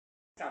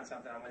on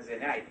something on Wednesday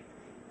night,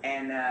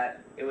 and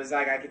it was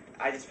like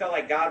I just felt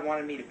like God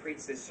wanted me to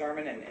preach this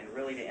sermon and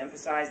really to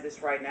emphasize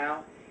this right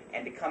now,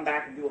 and to come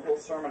back and do a whole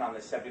sermon on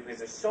this subject, because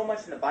there's so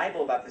much in the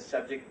Bible about this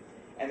subject,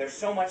 and there's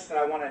so much that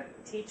I want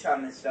to teach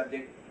on this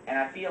subject, and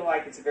I feel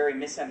like it's a very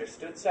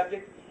misunderstood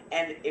subject.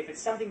 And if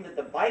it's something that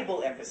the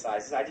Bible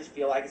emphasizes, I just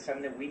feel like it's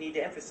something that we need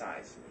to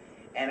emphasize.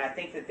 And I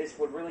think that this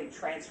would really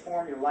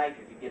transform your life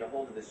if you get a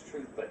hold of this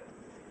truth. But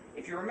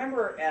if you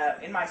remember,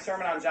 in my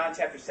sermon on John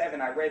chapter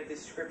 7, I read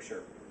this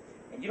scripture.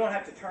 And you don't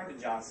have to turn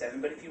to John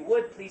 7, but if you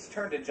would, please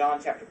turn to John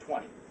chapter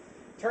 20.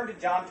 Turn to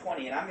John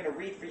 20, and I'm going to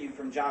read for you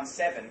from John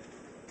 7.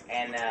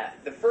 And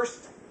the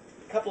first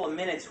couple of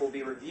minutes will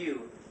be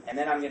review, and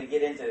then I'm going to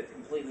get into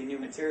completely new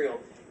material.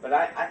 But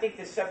I think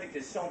this subject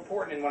is so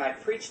important, and when I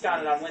preached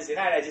on it on Wednesday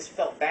night, I just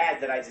felt bad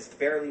that I just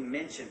barely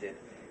mentioned it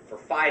for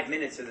 5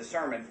 minutes of the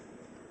sermon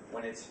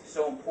when it's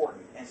so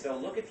important. And so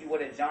look, if you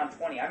would, at John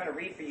 20. I'm going to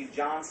read for you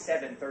John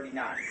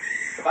 7:39.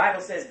 The Bible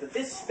says, But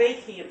this spake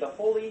he of the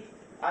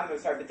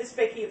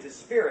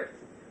Spirit,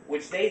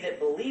 which they that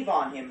believe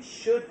on him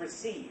should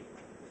receive.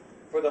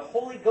 For the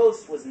Holy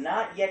Ghost was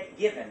not yet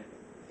given,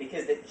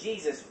 because that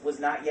Jesus was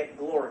not yet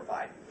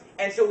glorified.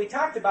 And so we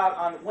talked about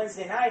on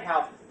Wednesday night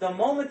how the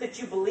moment that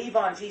you believe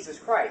on Jesus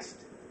Christ,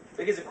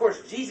 because of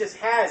course Jesus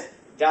has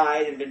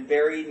died and been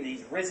buried and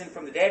he's risen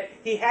from the dead,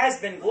 he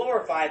has been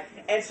glorified,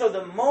 and so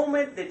the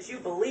moment that you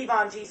believe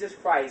on Jesus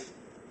Christ,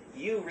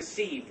 you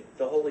received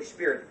the Holy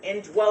Spirit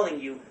indwelling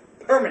you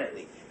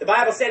permanently. The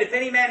Bible said, if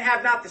any man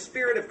have not the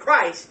Spirit of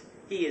Christ,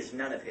 he is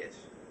none of his.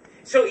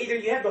 So either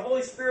you have the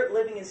Holy Spirit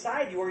living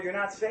inside you or you're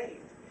not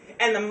saved.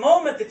 And the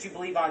moment that you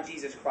believe on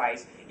Jesus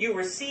Christ, you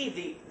receive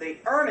the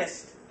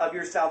earnest of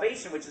your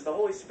salvation, which is the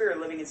Holy Spirit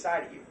living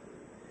inside of you.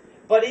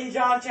 But in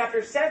John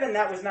chapter 7,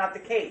 that was not the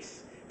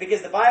case.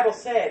 Because the Bible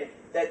said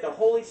that the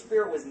Holy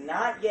Spirit was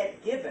not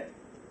yet given,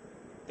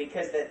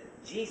 because that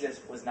Jesus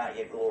was not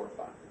yet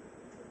glorified.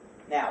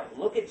 Now,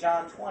 look at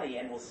John 20,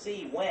 and we'll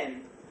see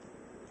when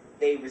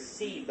they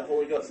received the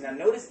Holy Ghost. Now,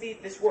 notice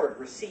this word,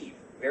 receive.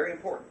 Very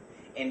important.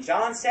 In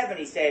John 7,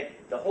 he said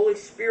the Holy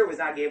Spirit was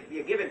not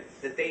given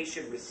that they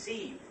should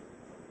receive.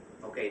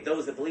 Okay,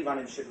 those that believe on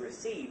him should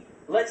receive.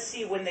 Let's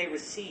see when they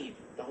received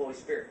the Holy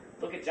Spirit.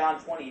 Look at John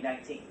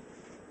 20:19.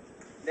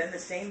 Then the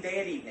same day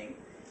at evening,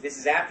 this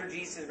is after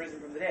Jesus is risen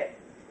from the dead,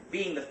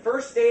 being the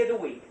first day of the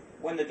week,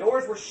 when the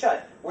doors were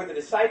shut, where the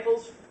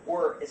disciples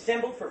were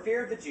assembled for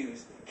fear of the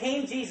Jews,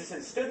 came Jesus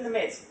and stood in the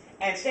midst,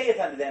 and saith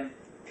unto them,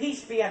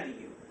 Peace be unto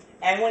you.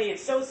 And when he had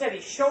so said,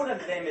 he showed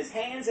unto them his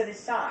hands and his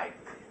side.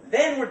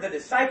 Then were the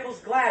disciples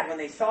glad when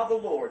they saw the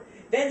Lord.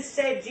 Then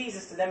said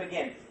Jesus to them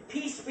again,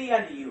 Peace be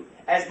unto you.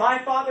 As my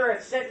Father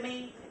hath sent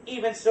me,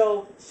 even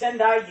so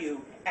send I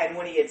you. And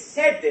when he had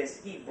said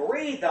this, he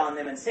breathed on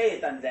them and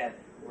saith unto them,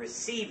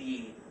 Receive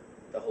ye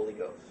the Holy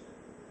Ghost.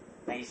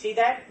 Now you see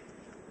that?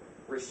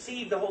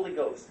 Receive the Holy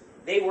Ghost.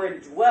 They were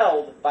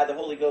indwelled by the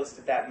Holy Ghost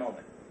at that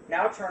moment.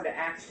 Now turn to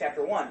Acts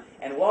chapter 1.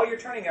 And while you're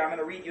turning there, I'm going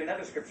to read you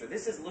another scripture.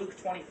 This is Luke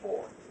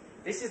 24.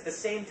 This is the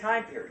same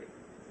time period.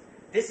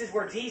 This is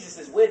where Jesus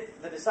is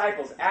with the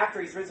disciples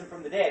after he's risen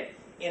from the dead.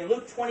 In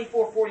Luke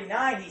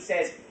 24:49, he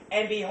says,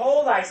 And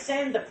behold, I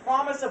send the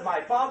promise of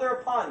my Father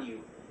upon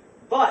you,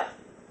 but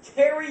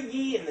tarry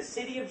ye in the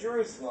city of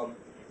Jerusalem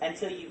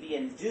until you be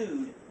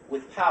endued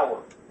with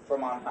power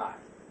from on high.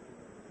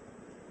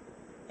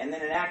 And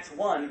then in Acts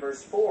 1,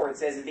 verse 4, it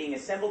says, And being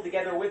assembled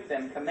together with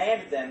them,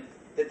 commanded them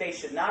that they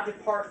should not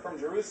depart from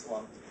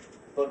Jerusalem,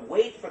 but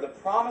wait for the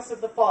promise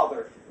of the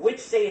Father, which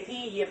saith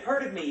he, Ye have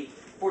heard of me,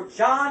 for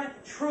John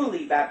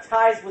truly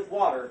baptized with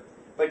water,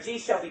 but ye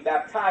shall be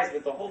baptized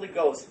with the Holy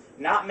Ghost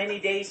not many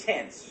days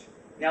hence.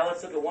 Now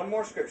let's look at one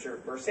more scripture,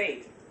 verse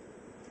 8.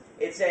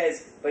 It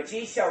says, But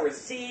ye shall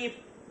receive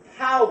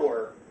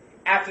power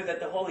after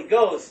that the Holy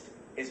Ghost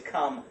is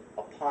come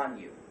upon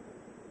you.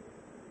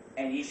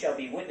 And ye shall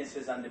be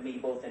witnesses unto me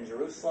both in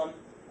Jerusalem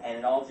and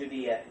in all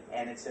Judea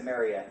and in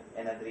Samaria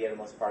and unto the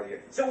uttermost part of the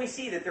earth. So we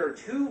see that there are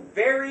two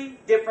very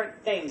different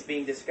things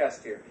being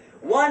discussed here.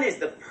 One is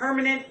the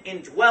permanent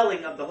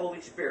indwelling of the Holy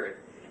Spirit,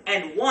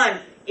 and one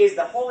is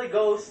the Holy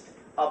Ghost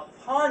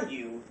upon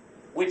you,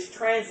 which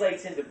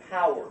translates into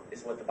power,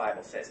 is what the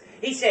Bible says.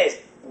 He says,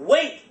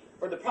 Wait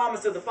for the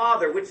promise of the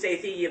Father, which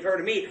saith he, Ye have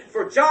heard of me.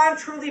 For John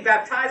truly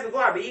baptized with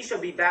water, but ye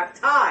shall be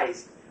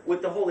baptized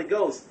with the Holy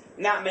Ghost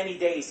not many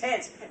days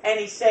hence. And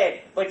he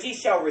said, But ye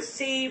shall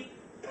receive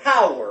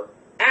power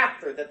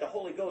after that the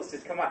Holy Ghost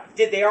has come out.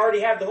 Did they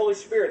already have the Holy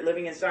Spirit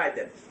living inside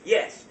them?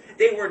 Yes.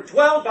 They were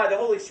dwelled by the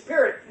Holy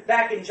Spirit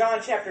back in John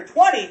chapter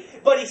 20,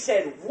 but he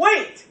said,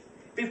 wait,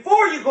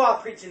 before you go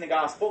out preaching the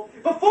gospel,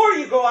 before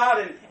you go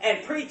out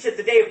and preach at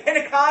the day of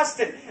Pentecost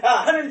and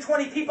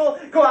 120 people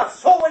go out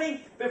soul winning,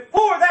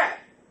 before that,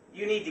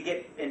 you need to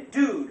get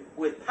endued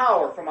with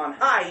power from on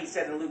high, he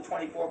said in Luke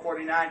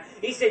 24:49.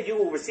 He said, you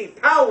will receive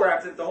power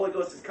after the Holy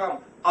Ghost has come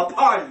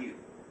upon you.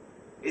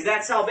 Is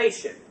that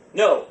salvation?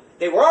 No.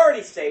 They were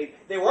already saved.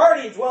 They were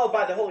already indwelled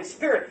by the Holy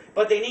Spirit,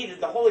 but they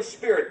needed the Holy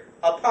Spirit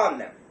upon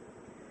them.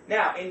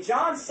 Now, in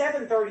John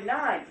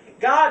 7:39,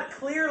 God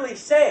clearly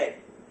said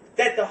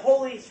that the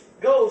Holy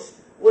Ghost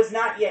was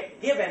not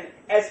yet given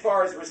as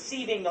far as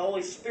receiving the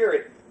Holy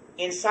Spirit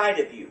inside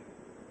of you.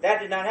 That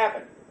did not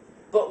happen.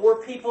 But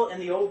were people in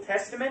the Old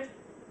Testament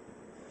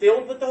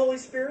filled with the Holy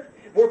Spirit?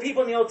 Were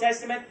people in the Old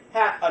Testament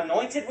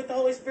anointed with the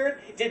Holy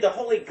Spirit? Did the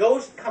Holy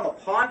Ghost come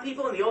upon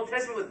people in the Old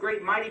Testament with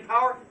great mighty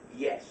power?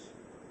 Yes.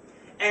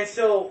 And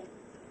so,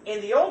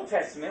 in the Old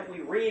Testament, we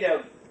read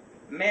of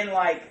men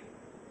like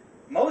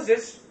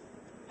Moses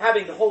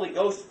having the Holy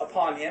Ghost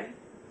upon him.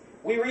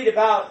 We read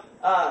about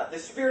the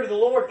Spirit of the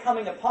Lord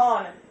coming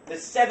upon the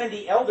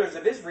 70 elders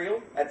of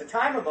Israel at the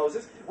time of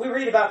Moses. We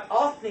read about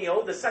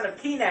Othniel, the son of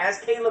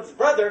Kenaz, Caleb's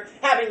brother,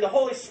 having the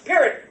Holy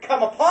Spirit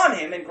come upon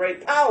him in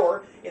great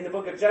power in the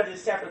book of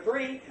Judges chapter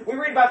 3. We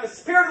read about the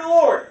Spirit of the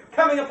Lord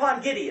coming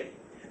upon Gideon.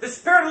 The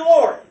Spirit of the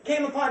Lord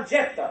came upon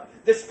Jephthah.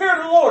 The Spirit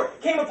of the Lord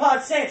came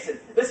upon Samson.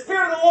 The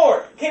Spirit of the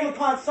Lord came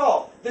upon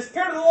Saul. The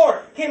Spirit of the Lord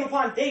came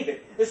upon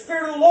David. The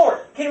Spirit of the Lord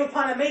came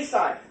upon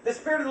Amasai. The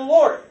Spirit of the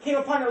Lord came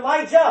upon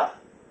Elijah.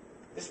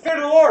 The Spirit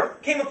of the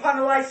Lord came upon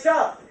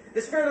Elisha.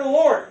 The Spirit of the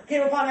Lord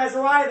came upon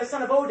Azariah, the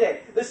son of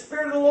Oded. The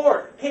Spirit of the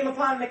Lord came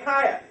upon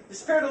Micaiah. The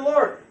Spirit of the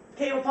Lord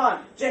came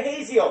upon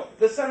Jehaziel,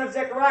 the son of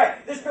Zechariah.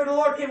 The Spirit of the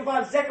Lord came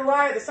upon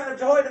Zechariah, the son of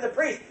Jehoiada the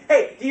priest.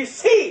 Hey, do you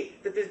see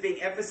that this is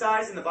being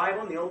emphasized in the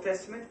Bible, in the Old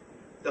Testament?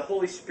 The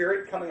Holy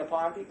Spirit coming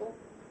upon people?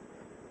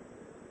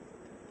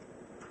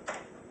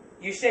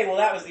 You say, well,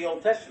 that was the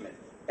Old Testament.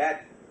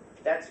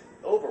 That's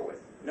over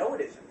with. No,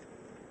 it isn't.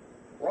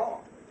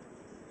 Wrong.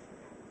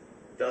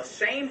 The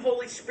same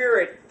Holy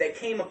Spirit that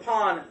came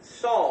upon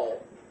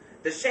Saul,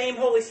 the same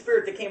Holy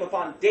Spirit that came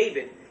upon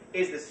David,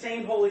 is the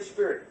same Holy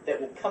Spirit that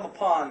will come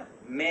upon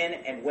men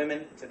and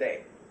women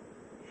today.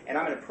 And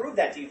I'm going to prove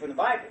that to you from the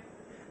Bible.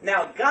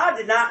 Now, God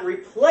did not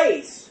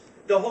replace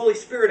the Holy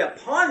Spirit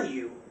upon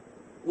you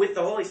with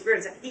the Holy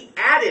Spirit. He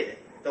added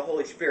the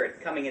Holy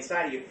Spirit coming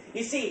inside of you.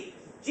 You see,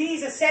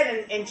 Jesus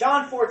said in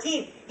John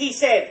 14, He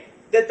said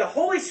that the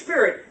Holy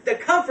Spirit, the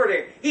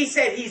Comforter, He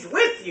said He's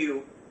with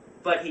you,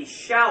 but He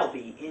shall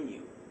be in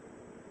you.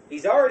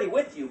 He's already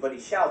with you, but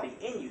He shall be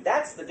in you.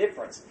 That's the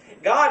difference.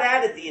 God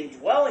added the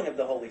indwelling of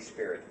the Holy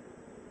Spirit,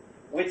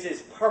 which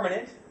is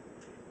permanent,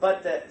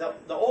 but the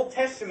Old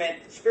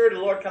Testament Spirit of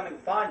the Lord coming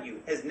upon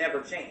you has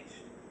never changed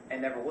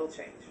and never will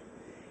change.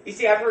 You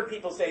see, I've heard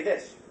people say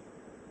this.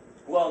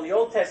 Well, in the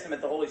Old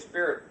Testament, the Holy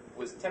Spirit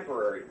was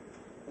temporary.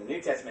 In the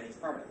New Testament, He's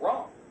permanent.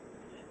 Wrong.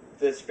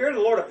 The Spirit of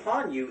the Lord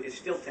upon you is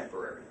still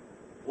temporary.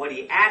 What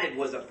He added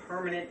was a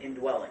permanent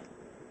indwelling.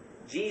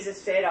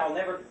 Jesus said, I'll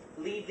never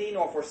leave thee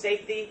nor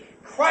forsake thee.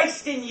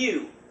 Christ in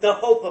you, the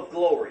hope of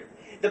glory.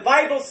 The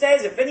Bible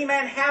says, if any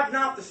man have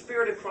not the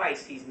Spirit of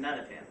Christ, he's none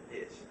of him.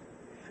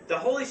 The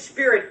Holy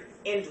Spirit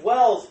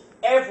indwells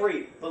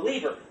every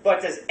believer.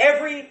 But does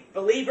every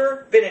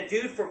believer been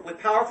endued with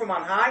power from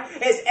on high?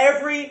 Has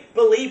every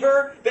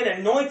believer been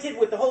anointed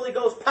with the Holy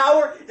Ghost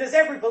power? Does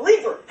every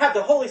believer have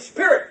the Holy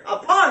Spirit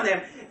upon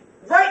them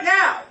right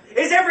now?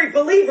 Is every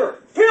believer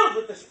filled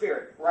with the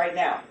Spirit right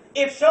now?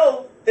 If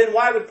so, then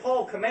why would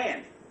Paul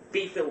command,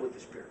 be filled with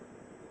the Spirit?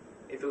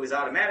 If it was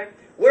automatic,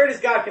 where does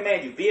God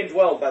command you? Be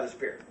indwelled by the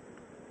Spirit.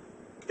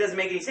 It doesn't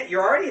make any sense.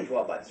 You're already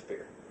indwelled by the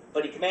Spirit.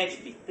 But He commands you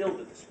to be filled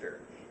with the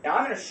Spirit. Now,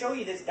 I'm going to show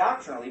you this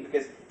doctrinally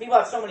because people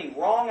have so many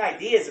wrong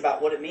ideas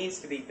about what it means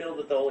to be filled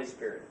with the Holy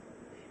Spirit.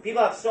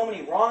 People have so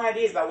many wrong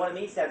ideas about what it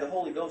means to have the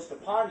Holy Ghost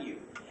upon you.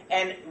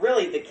 And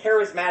really, the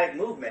charismatic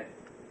movement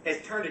has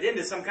turned it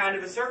into some kind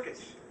of a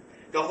circus.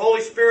 The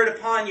Holy Spirit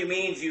upon you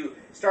means you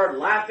start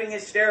laughing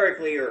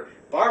hysterically or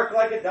bark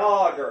like a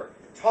dog or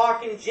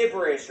talking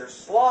gibberish or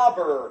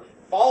slobber or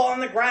fall on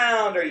the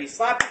ground or you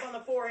slap them on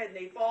the forehead and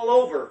they fall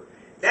over.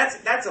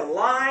 That's a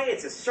lie.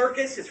 It's a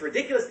circus. It's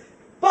ridiculous.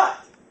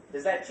 But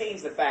does that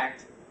change the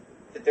fact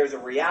that there's a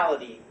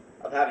reality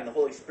of having the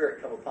Holy Spirit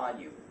come upon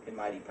you in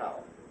mighty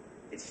power?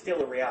 It's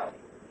still a reality.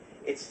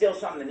 It's still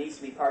something that needs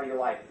to be part of your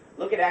life.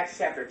 Look at Acts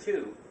chapter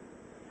 2.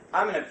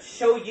 I'm going to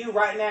show you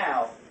right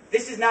now,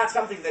 this is not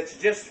something that's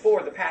just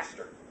for the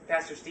pastor,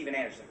 Pastor Stephen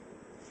Anderson.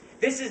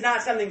 This is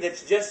not something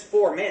that's just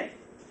for men.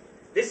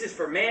 This is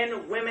for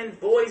men, women,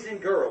 boys, and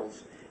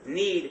girls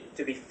need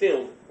to be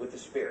filled with the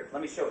Spirit.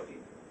 Let me show it to you.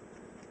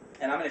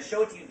 And I'm going to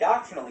show it to you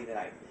doctrinally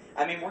tonight.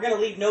 I mean, we're going to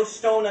leave no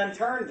stone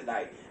unturned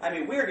tonight. I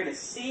mean, we're going to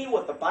see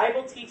what the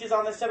Bible teaches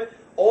on this subject.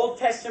 Old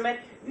Testament,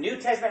 New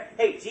Testament.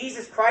 Hey,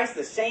 Jesus Christ,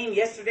 the same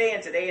yesterday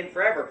and today and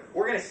forever.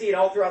 We're going to see it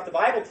all throughout the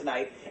Bible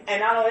tonight.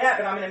 And not only that,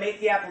 but I'm going to make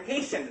the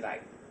application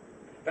tonight.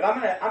 But I'm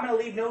going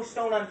to leave no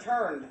stone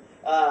unturned,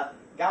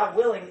 God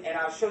willing, and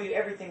I'll show you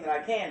everything that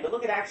I can. But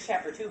look at Acts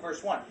chapter 2,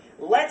 verse 1.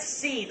 Let's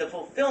see the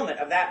fulfillment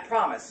of that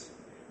promise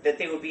that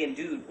they would be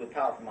endued with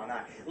power from on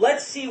high.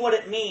 Let's see what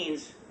it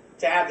means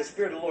to have the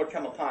Spirit of the Lord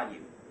come upon you,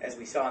 as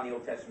we saw in the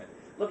Old Testament.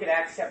 Look at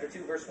Acts chapter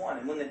 2, verse 1.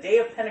 And when the day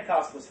of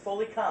Pentecost was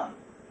fully come,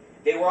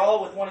 they were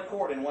all with one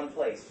accord in one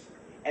place.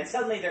 And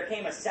suddenly there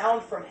came a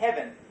sound from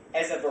heaven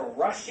as of a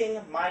rushing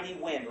mighty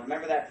wind.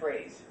 Remember that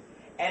phrase.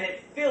 And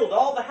it filled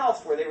all the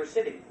house where they were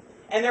sitting.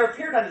 And there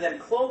appeared unto them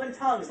cloven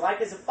tongues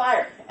like as of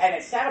fire. And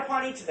it sat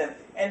upon each of them.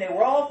 And they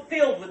were all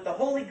filled with the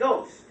Holy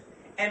Ghost.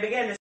 And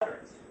began to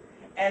utterance.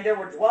 And there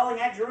were dwelling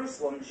at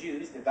Jerusalem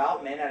Jews,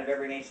 devout men out of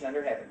every nation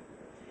under heaven.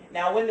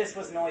 Now when this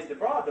was noised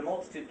abroad, the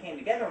multitude came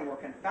together and were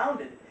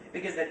confounded,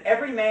 because that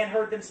every man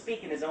heard them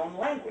speak in his own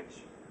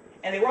language.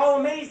 And they were all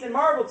amazed and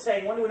marveled,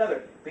 saying one to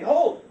another,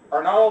 Behold,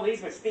 are not all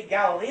these which speak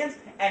Galileans?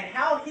 And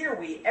how hear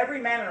we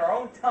every man in our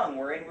own tongue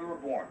wherein we were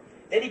born?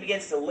 Then he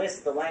begins to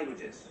list the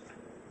languages.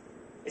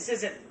 This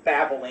isn't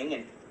babbling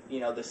and,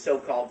 the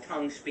so-called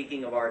tongue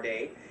speaking of our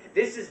day.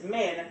 This is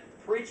men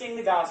preaching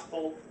the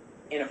gospel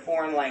in a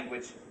foreign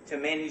language to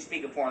men who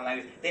speak a foreign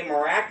language. They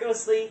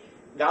miraculously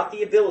got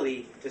the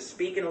ability to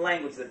speak in a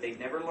language that they'd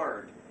never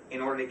learned in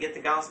order to get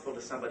the gospel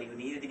to somebody who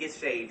needed to get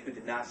saved who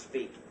did not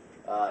speak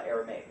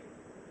Aramaic,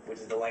 which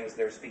is the language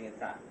they were speaking at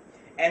the time.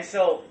 And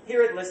so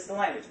here it lists the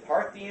language.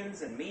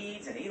 Parthians and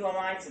Medes and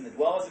Elamites and the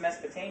dwellers of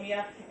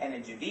Mesopotamia and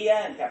in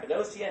Judea and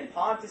Cappadocia and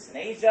Pontus and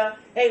Asia.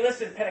 Hey,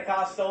 listen,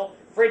 Pentecostal,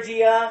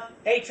 Phrygia.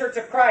 Hey, Church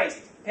of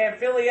Christ,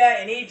 Pamphylia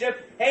and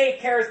Egypt. Hey,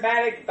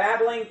 charismatic,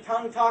 babbling,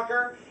 tongue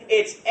talker.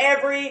 It's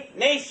every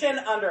nation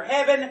under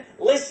heaven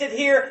listed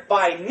here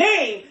by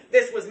name.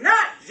 This was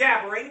not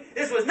jabbering.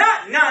 This was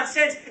not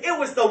nonsense. It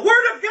was the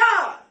Word of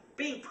God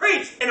being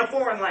preached in a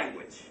foreign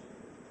language.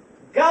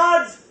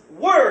 God's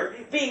Word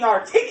being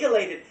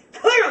articulated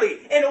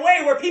clearly in a way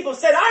where people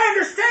said, I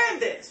understand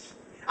this.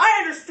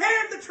 I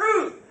understand the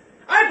truth.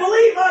 I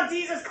believe on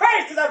Jesus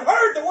Christ because I've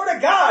heard the Word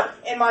of God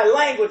in my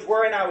language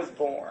wherein I was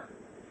born.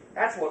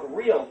 That's what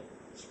real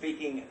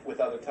speaking with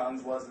other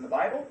tongues was in the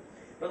Bible.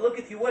 But look,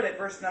 if you would, at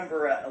verse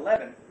number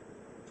 11.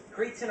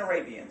 Cretes and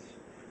Arabians,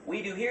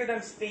 we do hear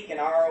them speak in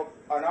our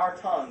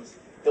tongues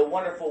the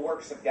wonderful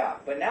works of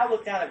God. But now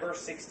look down at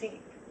verse 16.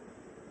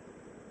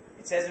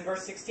 It says in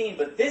verse 16,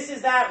 But this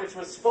is that which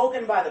was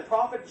spoken by the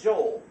prophet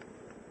Joel,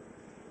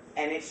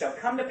 and it shall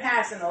come to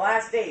pass in the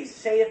last days,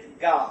 saith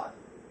God,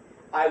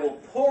 I will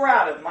pour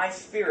out of my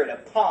Spirit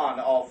upon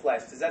all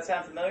flesh. Does that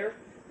sound familiar?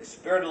 The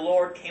Spirit of the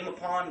Lord came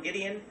upon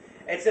Gideon.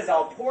 It says,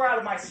 I'll pour out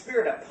of my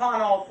Spirit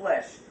upon all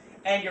flesh,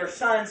 and your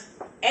sons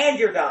and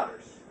your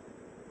daughters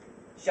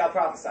shall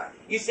prophesy.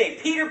 You say,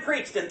 Peter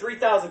preached and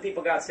 3,000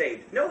 people got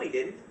saved. No, he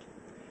didn't.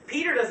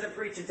 Peter doesn't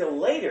preach until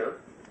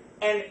later,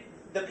 and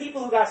the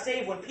people who got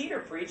saved when Peter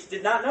preached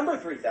did not number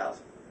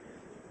 3,000.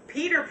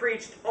 Peter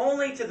preached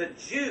only to the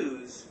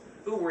Jews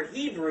who were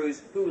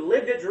Hebrews who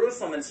lived at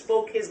Jerusalem and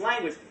spoke his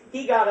language.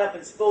 He got up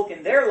and spoke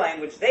in their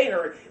language they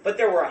heard, but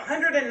there were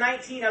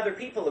 119 other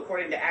people,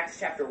 according to Acts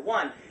chapter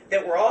 1,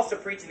 that were also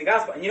preaching the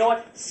gospel. And you know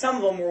what? Some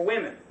of them were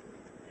women.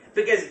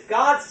 Because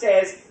God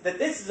says that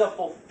this is a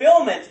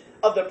fulfillment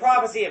of the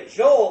prophecy of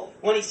Joel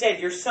when he said,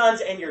 your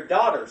sons and your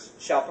daughters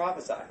shall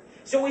prophesy.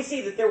 So we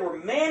see that there were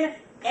men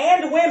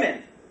and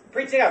women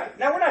preaching out.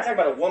 Now, we're not talking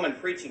about a woman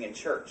preaching in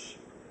church.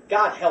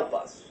 God help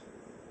us.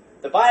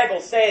 The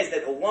Bible says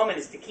that a woman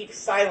is to keep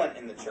silent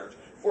in the church,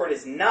 for it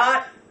is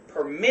not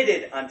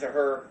permitted unto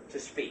her to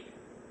speak.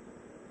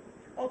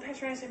 Oh,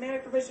 Pastor Andy, may I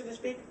have permission to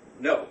speak?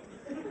 No.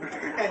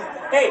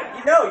 Hey,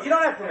 no, you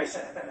don't have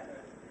permission.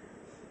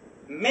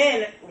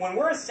 Men, when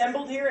we're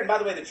assembled here, and by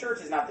the way, the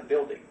church is not the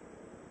building.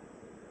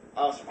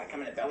 Oh, so if I come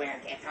in the building, I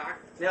can't talk?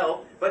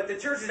 No, but the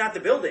church is not the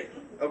building.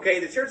 Okay,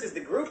 the church is the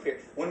group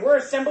here. When we're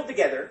assembled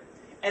together,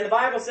 and the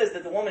Bible says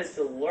that the woman is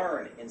to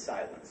learn in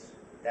silence.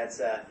 That's,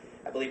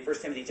 I believe, 1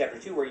 Timothy chapter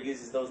 2, where he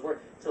uses those words.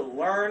 To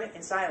learn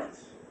in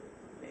silence.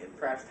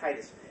 Perhaps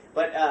Titus.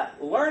 But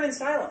learn in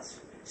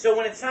silence. So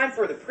when it's time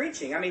for the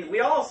preaching, I mean,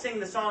 we all sing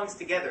the songs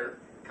together,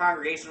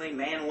 congregationally,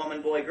 man,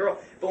 woman, boy, girl.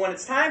 But when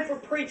it's time for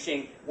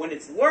preaching, when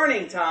it's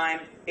learning time,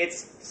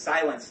 it's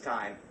silence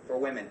time for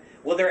women.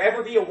 Will there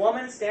ever be a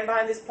woman stand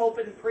behind this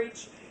pulpit and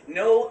preach?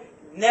 No,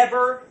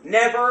 never,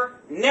 never,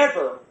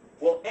 never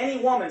will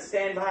any woman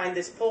stand behind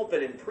this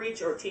pulpit and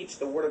preach or teach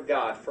the Word of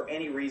God for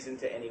any reason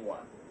to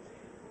anyone.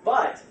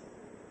 But,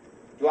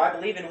 do I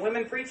believe in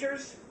women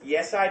preachers?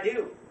 Yes, I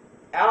do.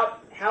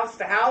 Out, house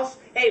to house.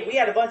 Hey, we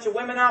had a bunch of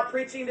women out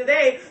preaching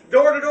today,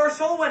 door-to-door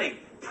soul winning,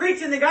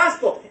 preaching the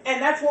gospel.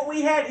 And that's what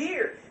we had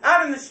here,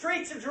 out in the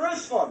streets of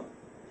Jerusalem.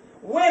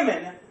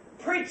 Women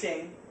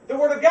preaching the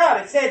Word of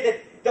God. It said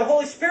that the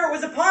Holy Spirit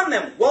was upon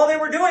them while they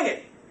were doing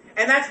it.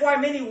 And that's why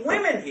many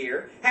women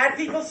here had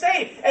people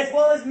saved, as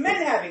well as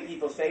men having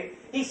people saved.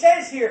 He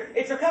says here,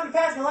 it shall come to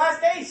pass in the last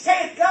days,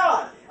 saith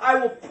God, I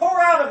will pour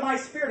out of my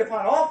Spirit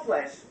upon all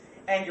flesh,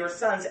 and your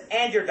sons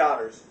and your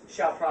daughters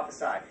shall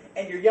prophesy.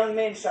 And your young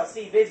men shall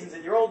see visions,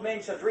 and your old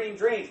men shall dream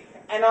dreams.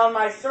 And on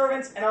my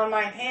servants and on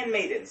my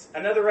handmaidens,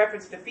 another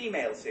reference to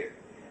females here,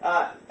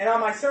 and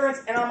on my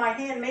servants and on my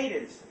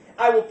handmaidens,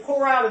 I will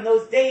pour out in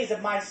those days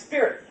of my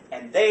Spirit,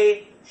 and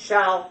they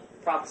shall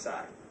prophesy.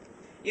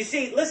 You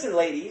see, listen,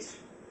 ladies,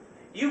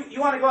 you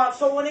want to go out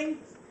soul winning?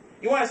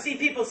 You want to see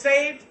people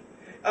saved?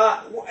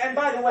 And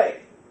by the way,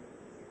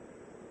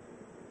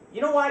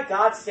 you know why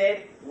God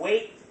said,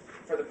 wait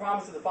for the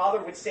promise of the Father,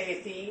 which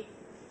saith he,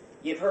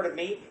 you've heard of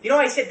me? You know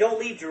why he said, don't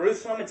leave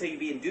Jerusalem until you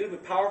be endued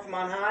with power from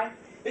on high?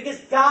 Because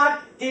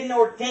God didn't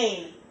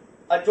ordain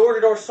a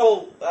door-to-door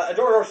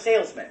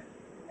salesman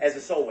as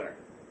a soul winner.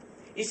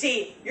 You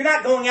see, you're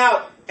not going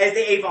out as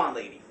the Avon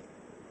lady.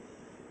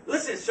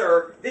 Listen,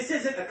 sir, this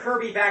isn't a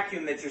Kirby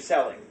vacuum that you're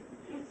selling.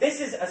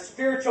 This is a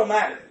spiritual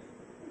matter.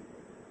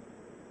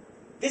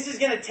 This is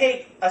going to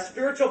take a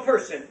spiritual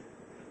person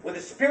with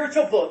a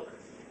spiritual book,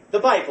 the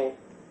Bible,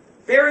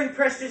 bearing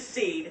precious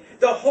seed,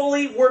 the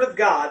holy Word of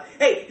God.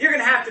 Hey, you're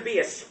going to have to be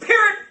a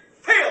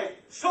Spirit-filled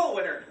soul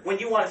winner when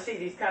you want to see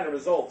these kind of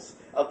results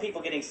of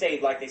people getting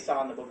saved like they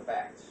saw in the book of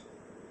Acts.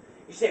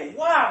 You say,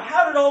 wow,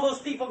 how did all those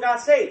people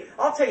got saved?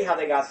 I'll tell you how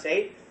they got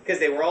saved. Because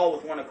they were all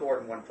with one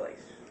accord in one place.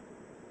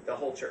 The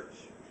whole church.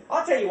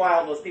 I'll tell you why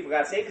all those people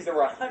got saved. Because there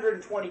were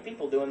 120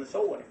 people doing the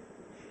soul winning.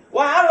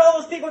 Well, how did all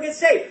those people get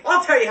saved?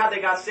 I'll tell you how they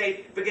got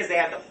saved. Because they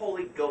had the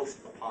Holy Ghost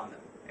upon them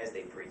as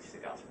they preached the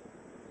gospel.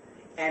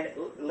 And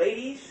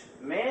ladies,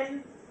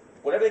 men,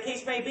 whatever the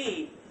case may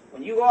be,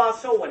 when you go out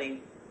soul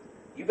winning,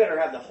 you better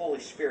have the Holy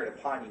Spirit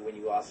upon you when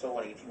you go out soul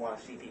winning if you want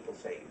to see people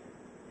saved.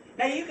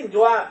 Now, you can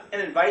go out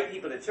and invite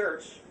people to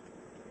church,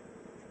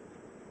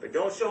 but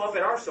don't show up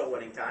at our soul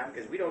winning time,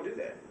 because we don't do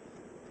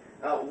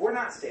that. We're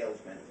not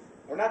salesmen.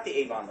 We're not the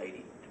Avon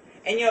lady.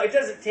 And it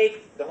doesn't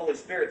take the Holy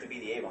Spirit to be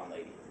the Avon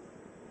lady.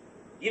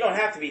 You don't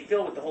have to be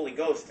filled with the Holy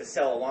Ghost to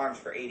sell alarms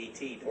for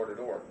ADT door to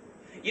door.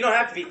 You don't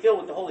have to be filled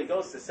with the Holy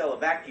Ghost to sell a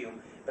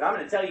vacuum. But I'm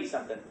going to tell you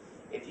something.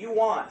 If you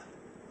want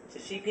to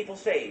see people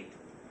saved,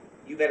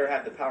 you better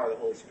have the power of the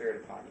Holy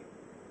Spirit upon you.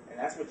 And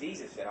that's what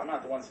Jesus said. I'm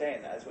not the one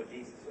saying that. That's what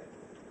Jesus said.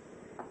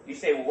 You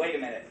say, well, wait a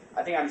minute.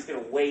 I think I'm just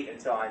going to wait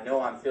until I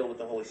know I'm filled with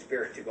the Holy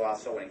Spirit to go out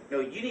soul winning. No,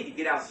 you need to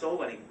get out soul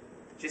winning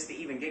just to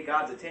even get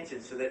God's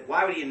attention. So that,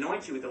 why would He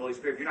anoint you with the Holy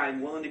Spirit if you're not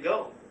even willing to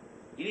go?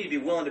 You need to be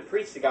willing to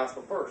preach the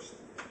gospel first,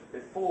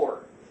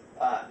 before,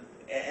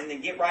 and then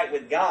get right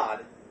with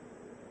God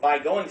by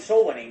going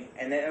soul winning.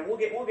 And then we'll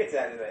get to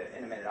that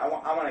in a minute. I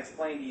want to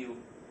explain to you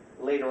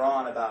later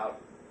on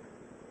about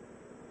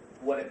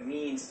what it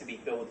means to be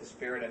filled with the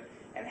Spirit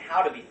and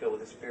how to be filled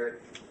with the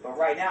Spirit. But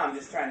right now, I'm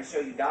just trying to show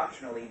you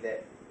doctrinally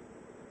that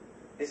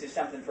this is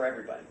something for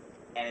everybody.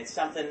 And it's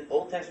something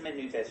Old Testament,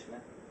 New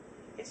Testament.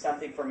 It's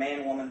something for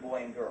man, woman,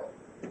 boy, and girl.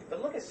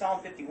 But look at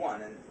Psalm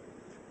 51.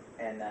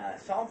 And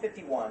Psalm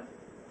 51.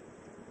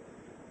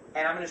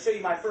 And I'm going to show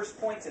you my first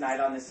point tonight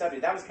on this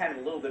subject. That was kind of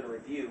a little bit of a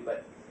review.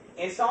 But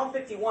in Psalm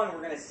 51, we're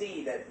going to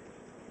see that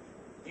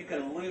you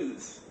can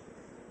lose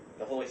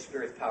the Holy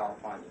Spirit's power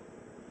upon you.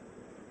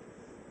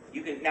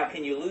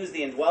 Can you lose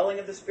the indwelling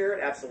of the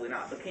Spirit? Absolutely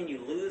not. But can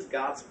you lose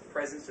God's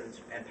presence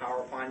and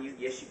power upon you?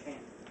 Yes, you can.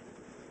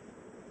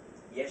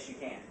 Yes, you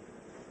can.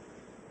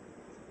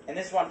 And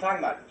this is what I'm talking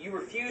about. You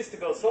refuse to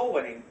go soul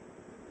winning.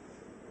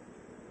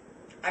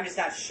 I'm just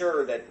not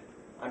sure that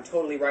I'm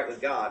totally right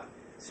with God,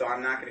 so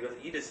I'm not going to go.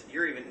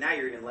 You're even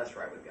less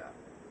right with God.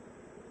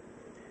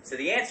 So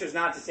the answer is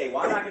not to say,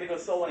 well, I'm not going to go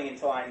soul winning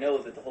until I know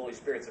that the Holy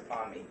Spirit's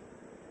upon me.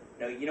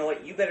 No, you know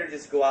what? You better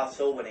just go out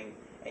soul winning.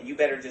 And you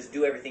better just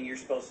do everything you're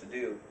supposed to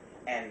do.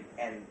 And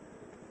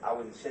I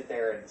wouldn't sit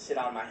there and sit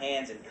on my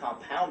hands and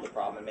compound the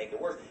problem and make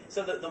it worse.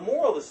 So the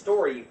moral of the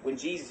story, when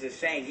Jesus is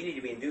saying you need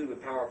to be endued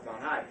with power from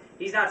on high,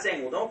 He's not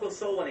saying, well, don't go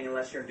soul winning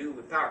unless you're endued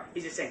with power.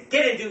 He's just saying,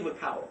 get endued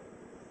with power.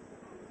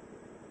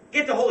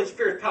 Get the Holy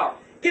Spirit's power.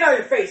 Get out of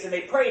your face. And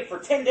they prayed for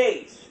 10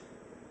 days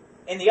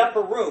in the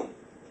upper room.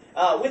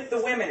 With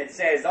the women, it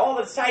says, all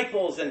the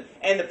disciples and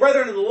the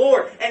brethren of the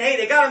Lord. And hey,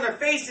 they got on their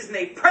faces and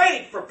they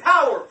prayed for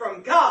power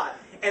from God.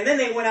 And then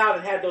they went out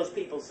and had those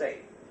people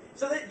saved.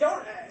 So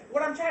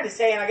what I'm trying to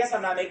say, and I guess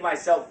I'm not making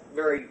myself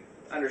very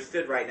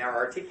understood right now, or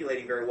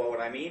articulating very well what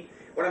I mean.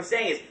 What I'm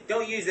saying is,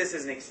 don't use this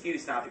as an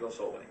excuse not to go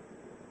soul winning.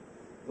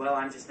 Well,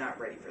 I'm just not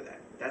ready for that.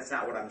 That's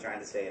not what I'm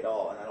trying to say at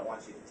all, and I don't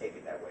want you to take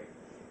it that way.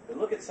 But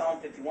look at Psalm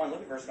 51,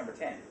 look at verse number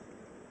 10.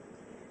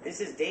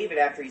 This is David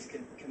after he's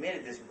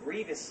committed this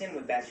grievous sin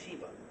with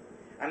Bathsheba.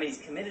 I mean, he's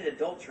committed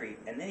adultery,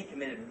 and then he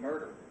committed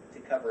murder to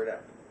cover it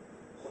up.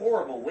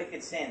 Horrible,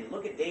 wicked sin.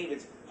 Look at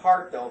David's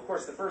heart, though. Of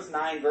course, the first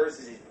 9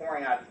 verses, he's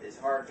pouring out his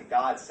heart to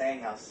God,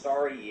 saying how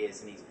sorry he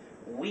is, and he's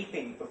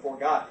weeping before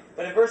God.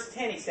 But in verse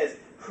 10, he says,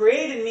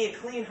 create in me a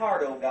clean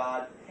heart, O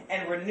God,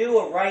 and renew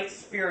a right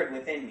spirit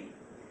within me.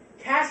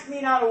 Cast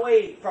me not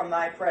away from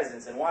thy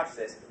presence, and watch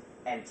this,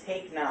 and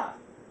take not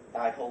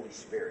thy Holy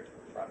Spirit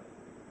from me.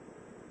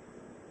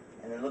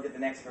 And then look at the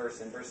next verse.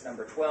 In verse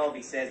number 12,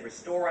 he says,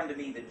 restore unto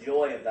me the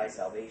joy of thy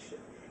salvation,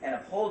 and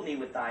uphold me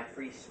with thy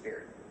free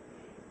spirit.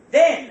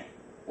 Then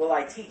will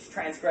I teach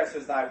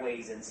transgressors thy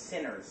ways, and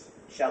sinners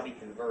shall be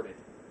converted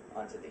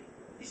unto thee.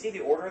 You see the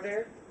order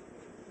there?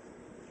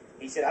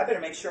 He said, I better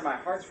make sure my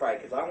heart's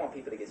right, because I want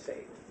people to get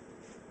saved.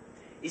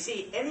 You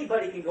see,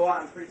 anybody can go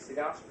out and preach the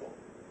gospel.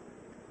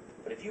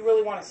 But if you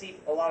really want to see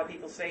a lot of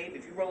people saved,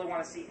 if you really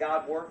want to see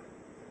God work,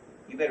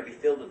 you better be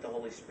filled with the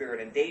Holy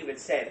Spirit. And David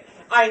said,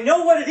 I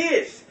know what it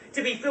is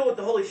to be filled with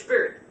the Holy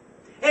Spirit.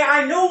 Hey,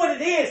 I know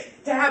what it is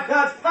to have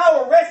God's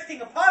power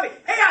resting upon me.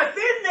 Hey, I've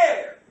been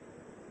there.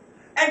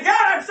 And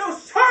God, I'm so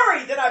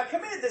sorry that I've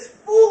committed this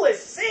foolish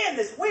sin,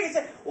 this wicked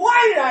sin.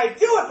 Why did I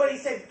do it? But he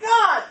said,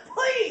 God,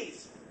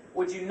 please,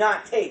 would you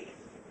not take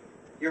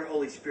your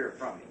Holy Spirit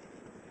from me?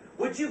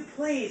 Would you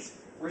please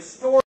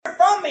restore it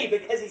from me?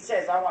 Because he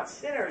says, I want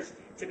sinners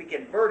to be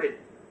converted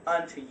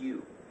unto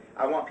you.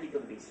 I want people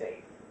to be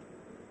saved.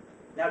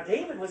 Now,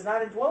 David was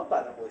not indwelt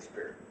by the Holy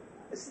Spirit.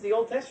 This is the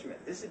Old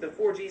Testament. This is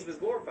before Jesus was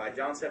glorified,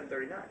 John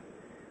 7:39.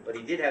 But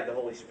he did have the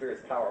Holy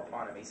Spirit's power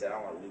upon him. He said, I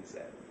don't want to lose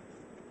that.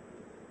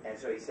 And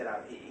so he said,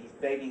 he's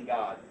begging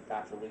God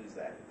not to lose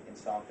that in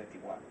Psalm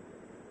 51.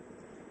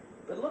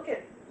 But look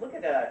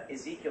at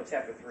Ezekiel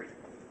chapter 3.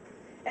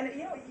 And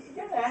you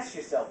got to ask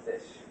yourself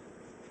this.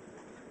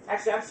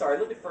 Actually, I'm sorry,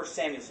 look at 1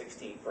 Samuel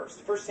 16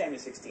 first. 1 Samuel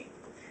 16.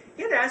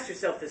 You got to ask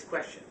yourself this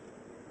question.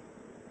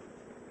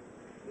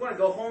 You want to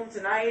go home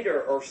tonight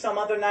or some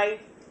other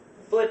night,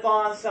 flip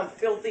on some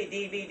filthy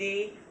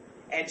DVD,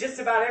 and just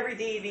about every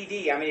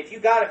DVD, I mean, if you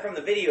got it from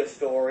the video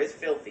store, it's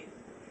filthy.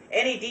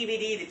 Any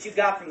DVD that you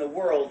got from the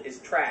world is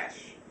trash.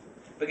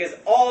 Because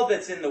all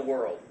that's in the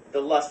world,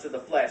 the lust of the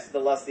flesh, the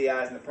lust of the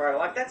eyes, and the pride of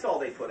life, that's all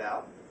they put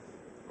out.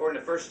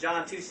 According to 1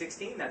 John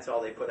 2:16, that's all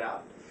they put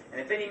out.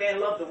 And if any man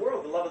love the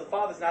world, the love of the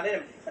Father is not in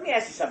him. Let me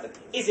ask you something.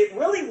 Is it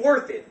really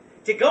worth it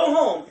to go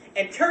home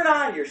and turn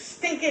on your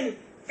stinking,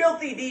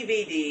 filthy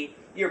DVD,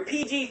 your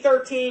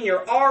PG-13,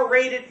 your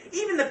R-rated,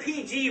 even the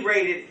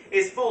PG-rated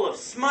is full of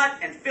smut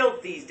and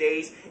filth these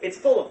days. It's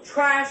full of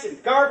trash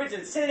and garbage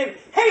and sin.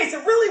 Hey, is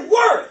it really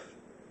worth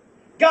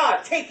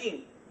God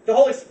taking the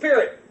Holy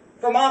Spirit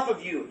from off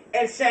of you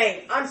and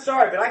saying, I'm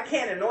sorry, but I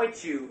can't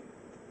anoint you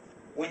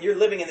when you're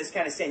living in this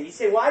kind of sin? You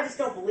say, well, I just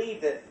don't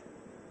believe that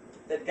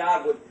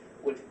God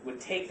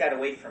would take that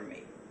away from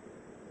me.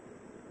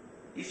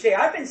 You say,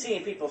 I've been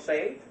seeing people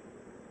saved.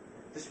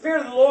 The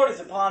Spirit of the Lord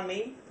is upon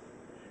me.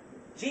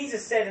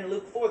 Jesus said in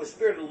Luke 4, the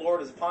Spirit of the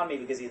Lord is upon me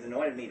because He has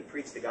anointed me to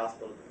preach the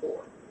gospel to the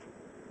poor.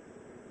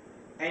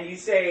 And you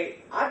say,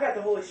 I've got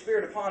the Holy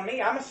Spirit upon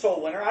me. I'm a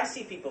soul winner. I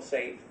see people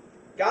saved.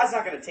 God's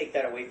not going to take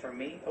that away from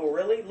me. Oh,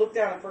 really? Look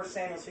down at 1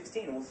 Samuel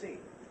 16 and we'll see.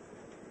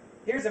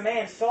 Here's a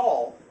man,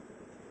 Saul.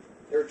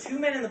 There are two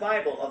men in the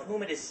Bible of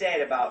whom it is said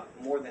about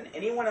more than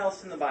anyone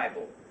else in the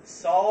Bible,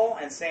 Saul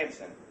and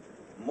Samson.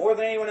 More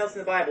than anyone else in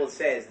the Bible, it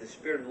says the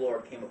Spirit of the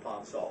Lord came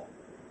upon Saul.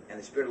 And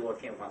the Spirit of the Lord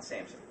came upon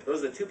Samson.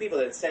 Those are the two people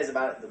that it says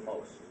about it the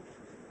most.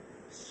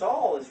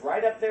 Saul is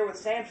right up there with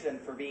Samson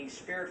for being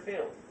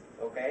Spirit-filled.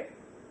 Okay?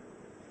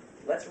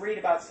 Let's read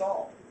about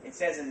Saul. It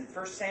says in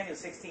 1 Samuel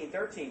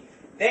 16:13,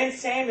 Then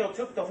Samuel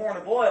took the horn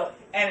of oil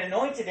and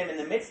anointed him in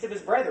the midst of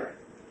his brethren.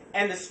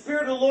 And the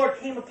Spirit of the Lord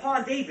came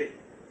upon David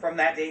from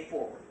that day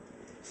forward.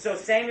 So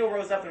Samuel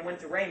rose up and went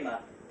to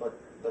Ramah, but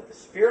the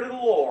Spirit of the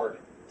Lord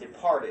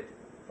departed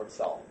from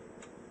Saul.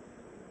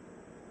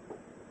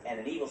 And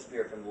an evil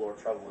spirit from the Lord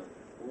troubled him.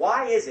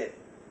 Why is it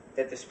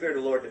that the Spirit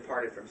of the Lord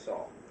departed from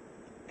Saul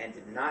and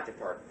did not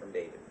depart from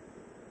David?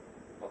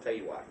 I'll tell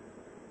you why.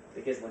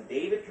 Because when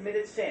David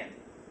committed sin,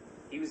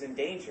 he was in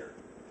danger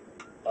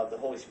of the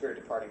Holy Spirit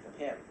departing from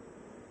him.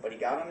 But he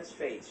got on his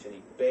face and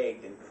he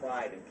begged and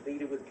cried and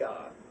pleaded with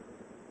God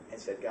and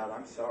said, God,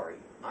 I'm sorry.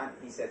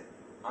 He said,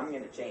 I'm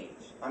going to change.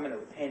 I'm going to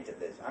repent of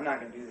this. I'm not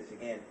going to do this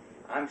again.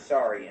 I'm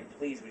sorry, and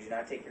please would you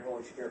not take your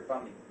Holy Spirit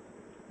from me?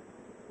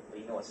 But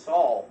you know what?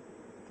 Saul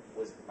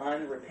was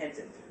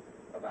unrepentant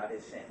about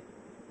his sin.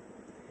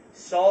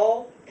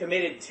 Saul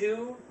committed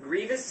two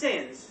grievous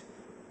sins,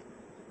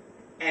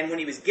 and when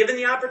he was given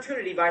the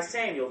opportunity by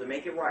Samuel to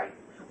make it right,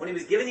 when he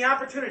was given the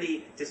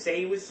opportunity to say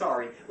he was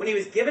sorry, when he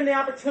was given the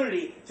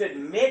opportunity to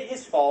admit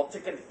his fault, to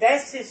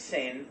confess his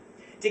sin,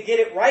 to get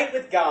it right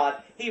with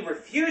God, he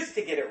refused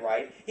to get it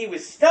right. He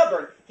was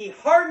stubborn. He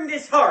hardened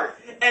his heart.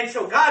 And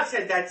so God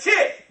said, that's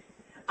it.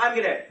 I'm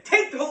going to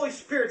take the Holy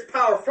Spirit's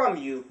power from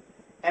you,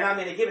 and I'm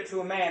going to give it to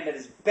a man that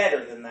is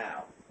better than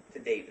thou, to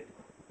David.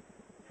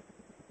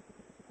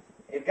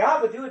 If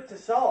God would do it to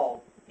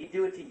Saul, He'd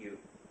do it to you.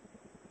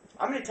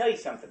 I'm going to tell you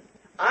something.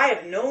 I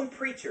have known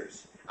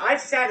preachers.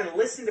 I've sat and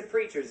listened to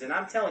preachers, and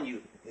I'm telling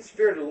you, the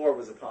Spirit of the Lord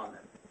was upon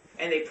them.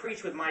 And they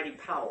preach with mighty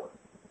power.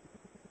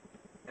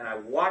 And I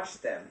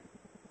watched them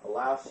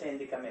allow sin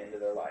to come into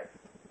their life.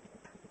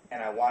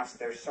 And I watched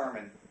their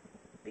sermon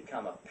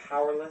become a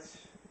powerless,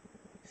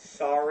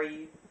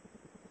 sorry,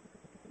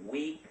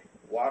 weak,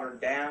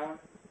 watered down.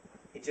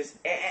 It just,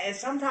 and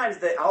sometimes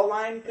the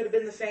outline could have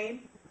been the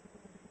same.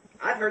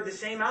 I've heard the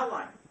same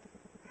outline.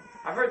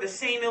 I've heard the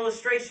same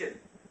illustration.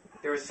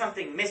 There was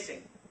something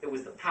missing. It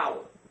was the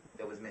power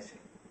that was missing.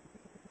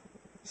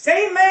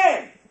 Same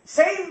man,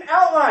 same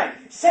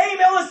outline, same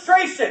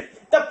illustration.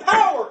 The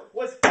power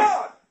was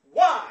gone.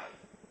 Why?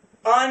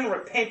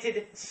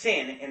 Unrepented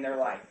sin in their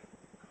life.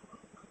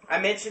 I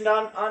mentioned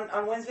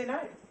on Wednesday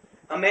night,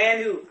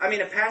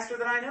 a pastor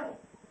that I know.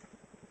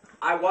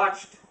 I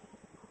watched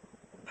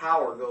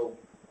power go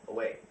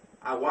away.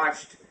 I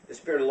watched the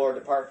Spirit of the Lord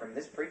depart from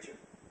this preacher.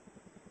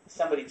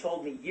 Somebody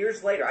told me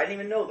years later, I didn't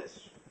even know this.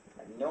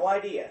 I had no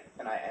idea.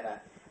 And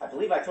I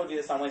believe I told you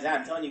this on Wednesday.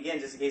 I'm telling you again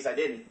just in case I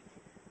didn't.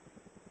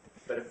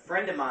 But a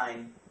friend of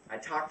mine, I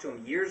talked to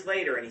him years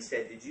later, and he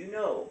said, did you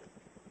know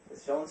that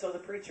so-and-so the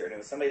preacher, and it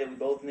was somebody that we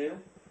both knew,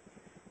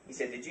 he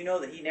said, did you know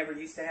that he never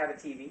used to have a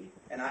TV?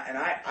 And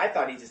I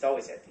thought he just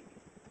always had TV.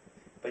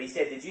 But he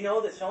said, did you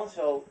know that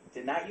so-and-so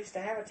did not used to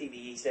have a TV?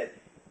 He said,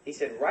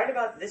 right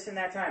about this and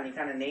that time, he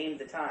kind of named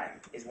the time,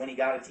 is when he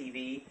got a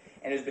TV,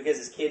 and it was because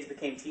his kids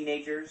became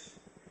teenagers,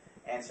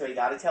 and so he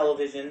got a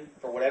television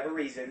for whatever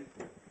reason.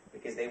 The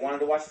because they wanted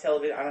to watch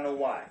television. I don't know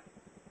why.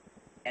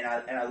 And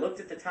I looked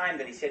at the time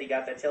that he said he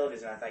got that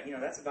television, and I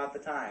thought, that's about the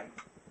time.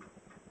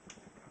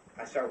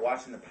 I started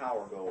watching the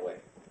power go away.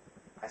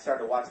 I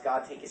started to watch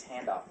God take his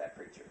hand off that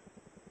preacher.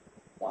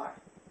 Why?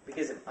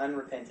 Because of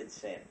unrepented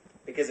sin.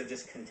 Because of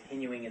just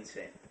continuing in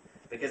sin.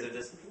 Because of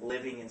just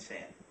living in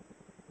sin.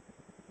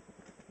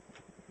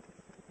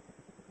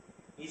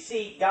 You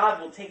see,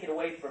 God will take it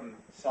away from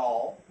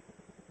Saul.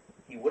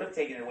 He would have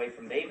taken it away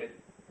from David.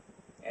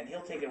 And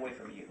he'll take it away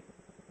from you.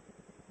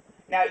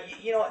 Now,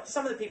 you know what?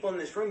 Some of the people in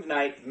this room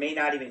tonight may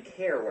not even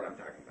care what I'm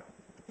talking about.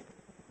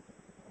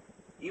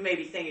 You may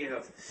be thinking to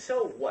yourself,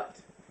 so what?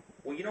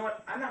 Well, you know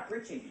what? I'm not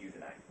preaching to you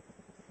tonight.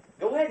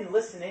 Go ahead and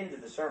listen in to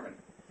the sermon.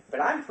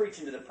 But I'm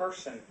preaching to the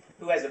person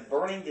who has a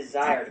burning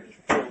desire to be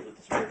filled with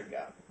the Spirit of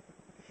God.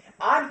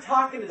 I'm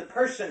talking to the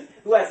person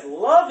who has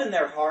love in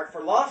their heart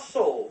for lost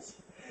souls,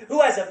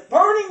 who has a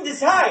burning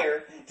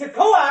desire to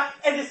go out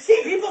and to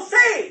see people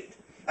saved.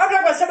 I'm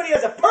talking about somebody who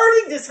has a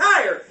burning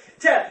desire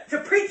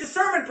to preach a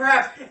sermon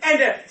perhaps and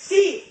to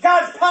see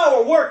God's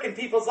power work in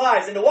people's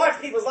lives and to watch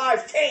people's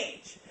lives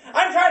change.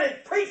 I'm trying to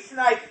preach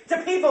tonight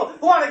to people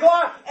who want to go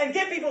out and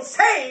get people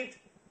saved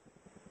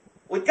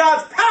with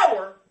God's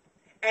power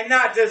and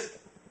not just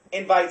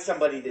invite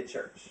somebody to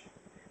church.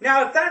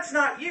 Now, if that's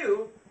not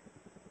you,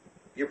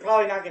 you're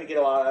probably not going to get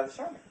a lot out of the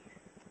sermon.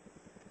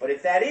 But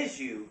if that is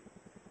you,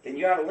 then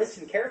you ought to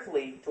listen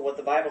carefully to what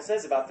the Bible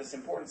says about this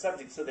important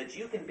subject so that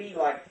you can be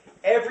like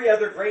every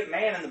other great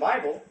man in the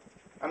Bible.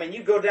 I mean,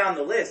 you go down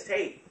the list,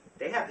 hey,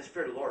 they have the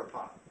Spirit of the Lord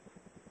upon them.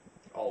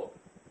 All of them.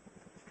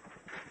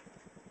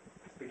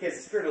 Because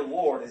the Spirit of the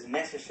Lord is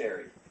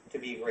necessary to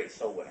be a great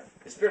soul winner.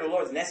 The Spirit of the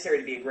Lord is necessary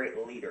to be a great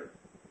leader,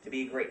 to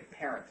be a great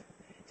parent,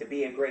 to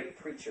be a great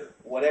preacher.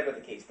 Whatever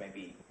the case may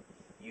be,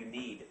 you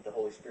need the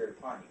Holy Spirit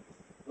upon you.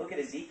 Look at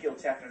Ezekiel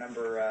chapter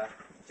number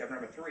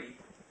 3.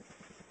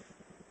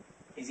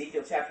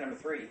 Ezekiel chapter number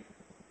 3.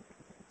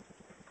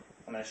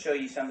 I'm going to show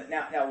you something.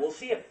 Now we'll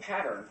see a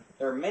pattern.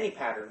 There are many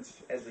patterns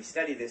as we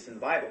study this in the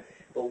Bible.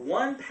 But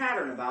one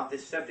pattern about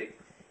this subject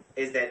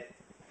is that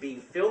being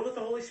filled with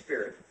the Holy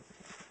Spirit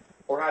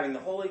or having the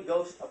Holy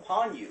Ghost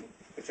upon you,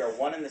 which are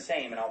one and the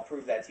same, and I'll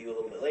prove that to you a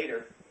little bit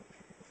later,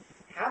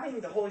 having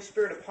the Holy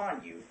Spirit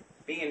upon you,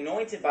 being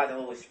anointed by the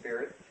Holy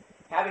Spirit,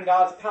 having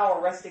God's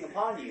power resting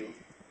upon you,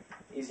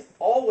 is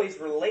always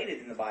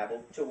related in the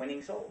Bible to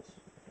winning souls.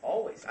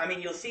 Always. I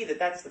mean, you'll see that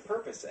that's the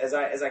purpose. As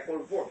I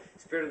quoted before,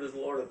 the Spirit of the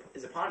Lord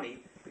is upon me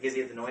because he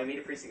has anointed me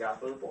to preach the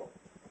gospel of the poor.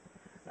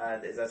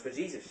 That's what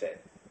Jesus said.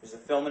 There's a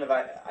fulfillment of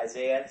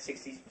Isaiah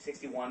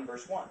 61,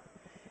 verse 1.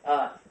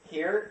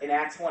 Here in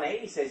Acts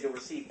 1:8, he says, you'll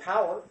receive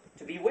power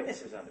to be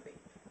witnesses unto me.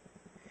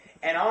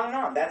 And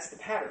on. That's the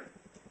pattern.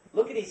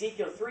 Look at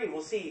Ezekiel 3.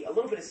 We'll see a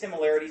little bit of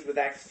similarities with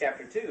Acts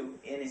chapter 2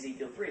 in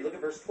Ezekiel 3. Look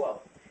at verse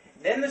 12.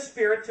 Then the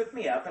Spirit took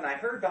me up, and I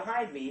heard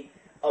behind me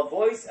a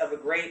voice of a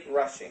great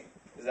rushing.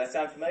 Does that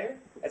sound familiar?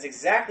 That's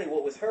exactly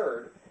what was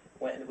heard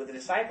with the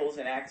disciples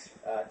in Acts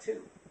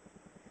 2.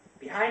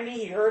 Behind me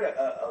he heard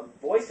a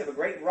voice of a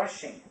great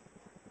rushing,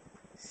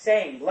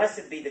 saying,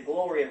 Blessed be the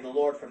glory of the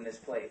Lord from his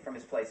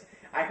place.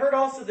 I heard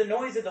also the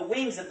noise of the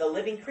wings of the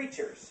living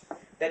creatures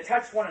that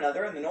touched one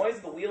another, and the noise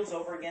of the wheels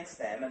over against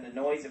them, and the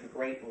noise of a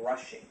great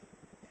rushing.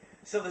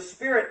 So the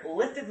Spirit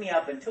lifted me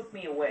up and took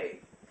me away,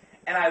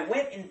 and I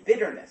went in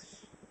bitterness.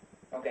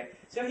 Okay,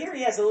 so here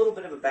he has a little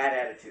bit of a bad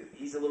attitude.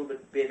 He's a little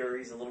bit bitter.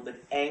 He's a little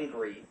bit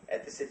angry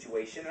at the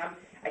situation. And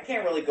I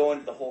can't really go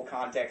into the whole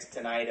context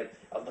tonight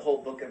of the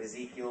whole book of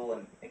Ezekiel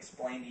and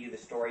explain to you the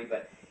story,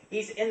 but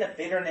he's in the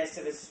bitterness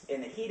of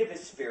in the heat of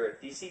his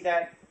spirit. Do you see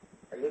that?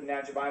 Are you looking down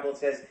at your Bible? It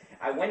says,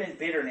 I went in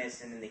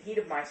bitterness and in the heat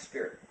of my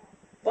spirit.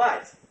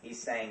 But,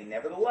 he's saying,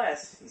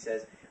 nevertheless, he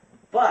says,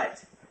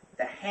 but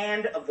the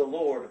hand of the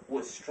Lord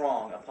was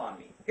strong upon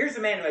me. Here's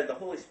a man who has the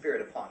Holy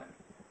Spirit upon him.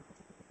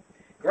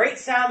 Great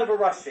sound of a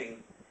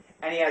rushing,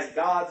 and he has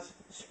God's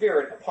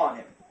Spirit upon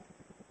him.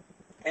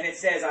 And it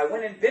says, I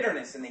went in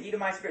bitterness in the heat of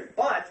my spirit,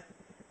 but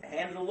the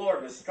hand of the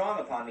Lord was strong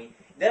upon me.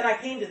 Then I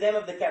came to them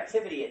of the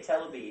captivity at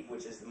Tel Aviv,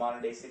 which is the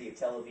modern-day city of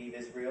Tel Aviv,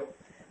 Israel,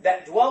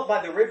 that dwelt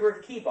by the river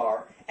of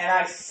Kibar, and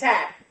I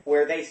sat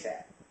where they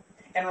sat,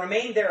 and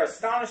remained there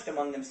astonished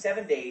among them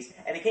 7 days.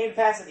 And it came to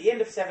pass at the end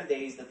of 7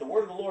 days that the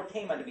word of the Lord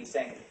came unto me,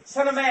 saying,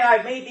 Son of man, I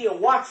have made thee a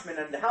watchman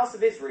unto the house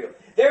of Israel.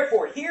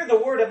 Therefore hear the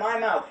word of my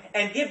mouth,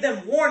 and give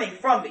them warning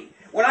from me.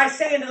 When I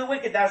say unto the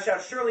wicked, Thou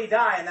shalt surely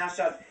die, and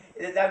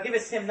thou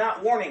givest him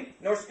not warning,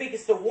 nor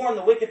speakest to warn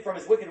the wicked from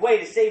his wicked way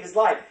to save his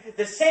life,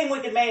 the same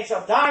wicked man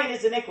shall die in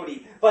his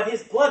iniquity, but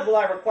his blood will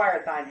I require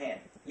at thine hand.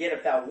 Yet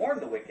if thou warn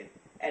the wicked,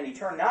 and he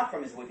turn not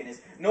from his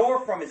wickedness,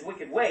 nor from his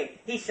wicked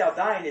way, he shall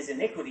die in his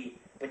iniquity,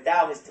 but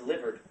thou hast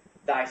delivered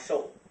thy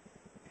soul.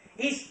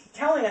 He's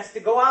telling us to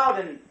go out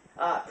and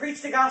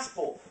preach the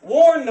gospel,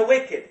 warn the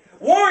wicked,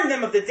 warn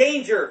them of the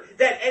danger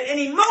that at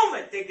any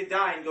moment they could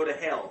die and go to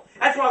hell.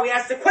 That's why we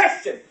ask the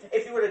question,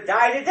 if you were to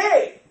die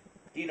today,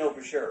 do you know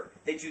for sure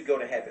that you'd go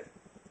to heaven?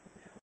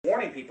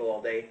 Warning people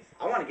all day,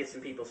 I want to get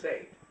some people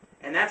saved.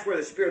 And that's where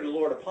the Spirit of the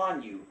Lord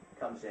upon you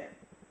comes in.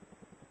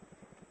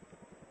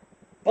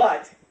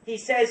 But he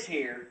says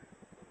here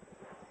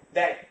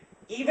that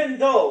even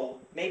though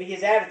maybe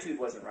his attitude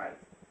wasn't right,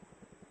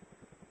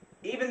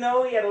 even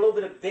though he had a little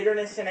bit of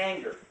bitterness and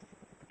anger,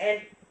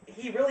 and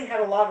he really had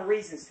a lot of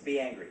reasons to be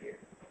angry here.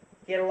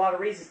 He had a lot of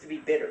reasons to be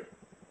bitter.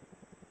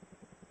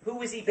 Who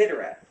was he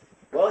bitter at?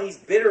 Well, he's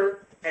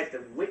bitter at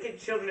the wicked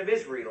children of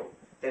Israel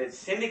that had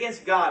sinned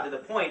against God to the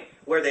point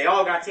where they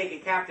all got taken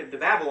captive to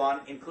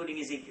Babylon, including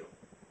Ezekiel.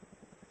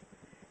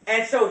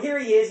 And so here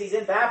he is, he's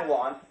in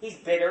Babylon, he's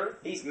bitter,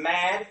 he's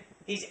mad,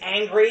 he's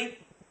angry,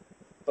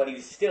 but he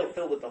was still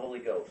filled with the Holy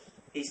Ghost.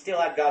 He still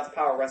had God's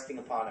power resting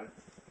upon him.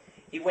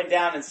 He went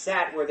down and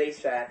sat where they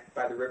sat,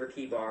 by the river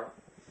Kibar.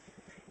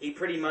 He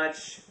pretty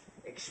much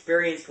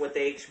experienced what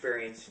they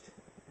experienced.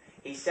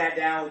 He sat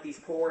down with these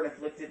poor and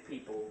afflicted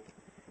people.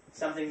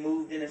 Something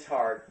moved in his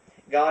heart.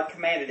 God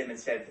commanded him and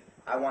said,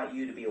 I want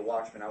you to be a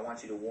watchman. I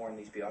want you to warn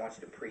these people. I want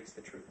you to preach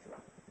the truth to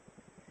them.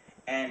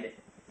 And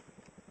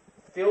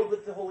filled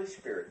with the Holy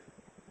Spirit,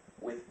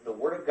 with the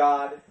Word of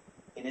God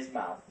in his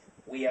mouth.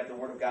 We have the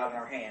Word of God in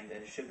our hand,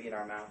 and it should be in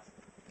our mouth.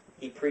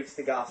 He preached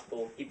the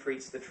gospel. He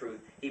preached the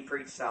truth. He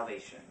preached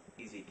salvation.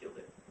 Ezekiel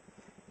did.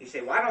 You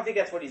say, well, I don't think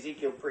that's what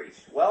Ezekiel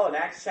preached. Well, in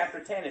Acts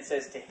chapter 10, it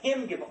says, to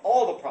him give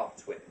all the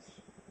prophets witness.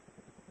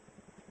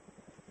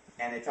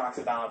 And it talks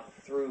about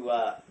through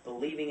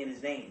believing in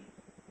his name,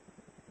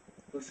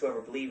 whosoever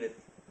believeth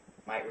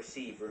might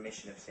receive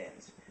remission of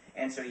sins.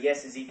 And so,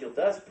 yes, Ezekiel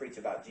does preach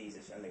about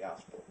Jesus and the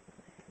gospel.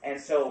 And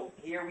so,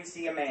 here we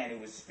see a man who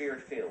was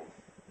Spirit-filled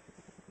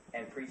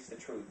and preached the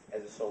truth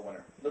as a soul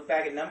winner. Look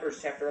back at Numbers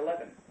chapter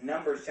 11.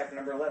 Numbers chapter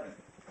number 11.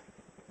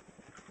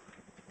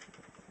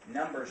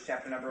 Numbers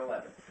chapter number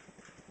 11.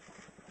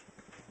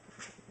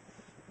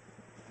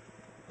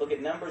 Look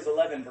at Numbers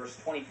 11, verse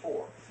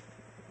 24.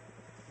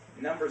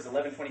 Numbers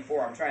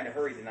 11:24. I'm trying to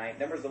hurry tonight.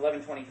 Numbers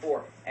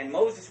 11:24. And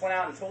Moses went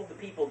out and told the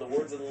people the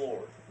words of the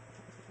Lord,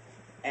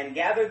 and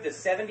gathered the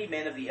 70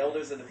 men of the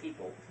elders of the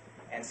people,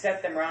 and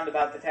set them round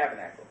about the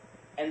tabernacle.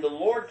 And the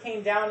Lord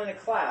came down in a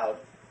cloud,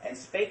 and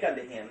spake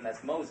unto him,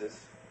 that's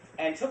Moses,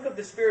 and took of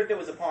the Spirit that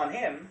was upon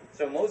him,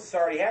 so Moses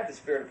already had the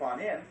Spirit upon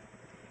him,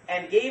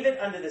 and gave it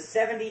unto the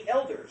 70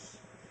 elders.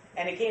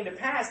 And it came to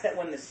pass that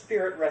when the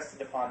Spirit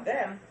rested upon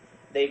them,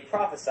 they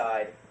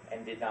prophesied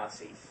and did not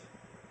cease.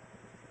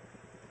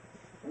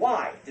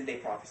 Why did they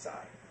prophesy?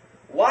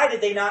 Why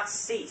did they not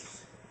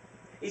cease?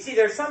 You see,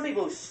 there are some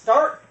people who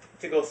start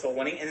to go soul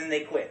winning and then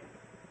they quit.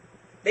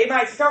 They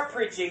might start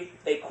preaching,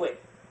 they quit.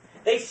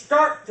 They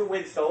start to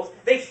win souls,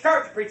 they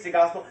start to preach the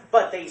gospel,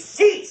 but they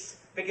cease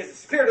because the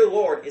Spirit of the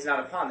Lord is not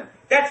upon them.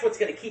 That's what's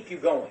going to keep you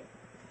going.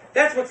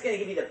 That's what's going to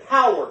give you the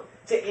power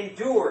to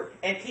endure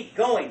and keep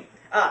going.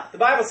 The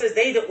Bible says,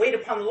 they that wait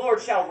upon the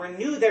Lord shall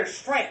renew their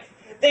strength.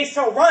 They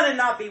shall run and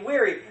not be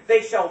weary.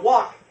 They shall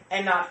walk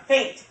and not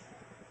faint.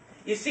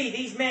 You see,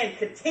 these men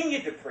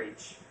continued to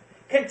preach,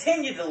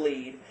 continued to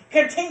lead,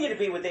 continued to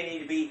be what they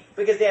needed to be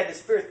because they had the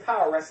Spirit's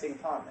power resting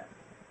upon them.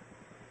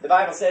 The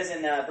Bible says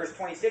in verse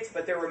 26,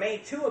 but there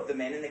remained 2 of the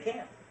men in the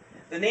camp.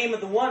 The name of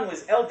the one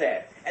was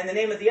Eldad, and the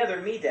name of the other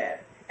Medad.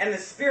 And the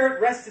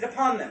Spirit rested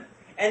upon them.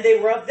 And they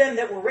were of them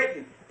that were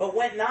written, but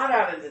went not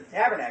out into the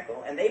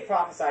tabernacle, and they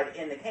prophesied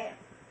in the camp.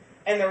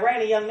 And there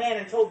ran a young man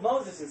and told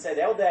Moses and said,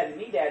 Eldad and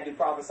Medad do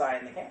prophesy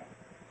in the camp.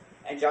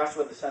 And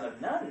Joshua the son of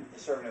Nun, the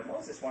servant of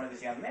Moses, one of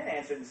his young men,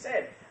 answered and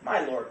said,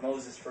 my lord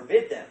Moses,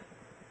 forbid them.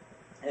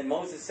 And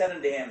Moses said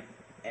unto him,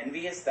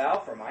 enviest thou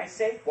for my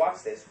sake?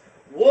 Watch this.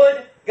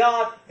 Would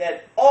God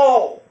that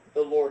all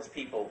the Lord's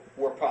people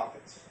were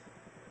prophets,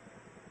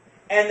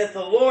 and that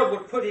the Lord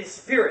would put his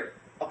Spirit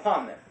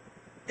upon them.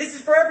 This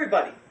is for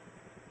everybody.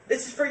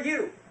 This is for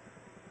you.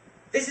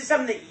 This is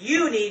something that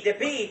you need to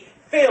be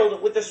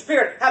filled with the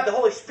Spirit. Have the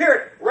Holy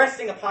Spirit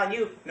resting upon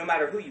you no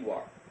matter who you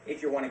are,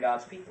 if you're one of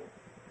God's people.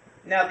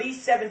 Now,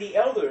 these 70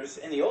 elders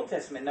in the Old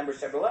Testament, Numbers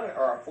chapter 11,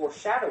 are a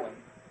foreshadowing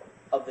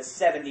of the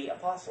 70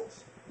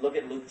 apostles. Look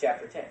at Luke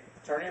chapter 10.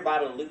 Turn your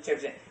Bible to Luke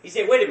chapter 10. You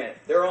say, wait a minute,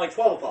 there are only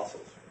 12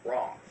 apostles.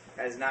 Wrong.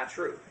 That is not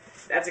true.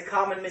 That's a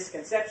common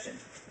misconception.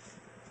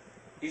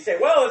 You say,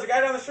 well, there's a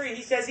guy down the street,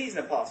 he says he's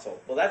an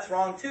apostle. Well, that's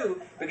wrong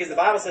too, because the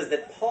Bible says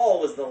that Paul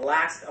was the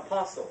last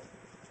apostle.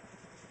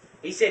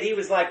 He said he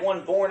was like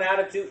one born out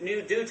of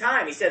due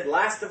time. He said,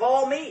 last of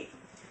all me.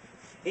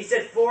 He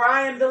said, for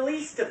I am the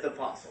least of the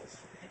apostles,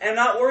 and am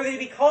not worthy to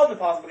be called an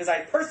apostle, because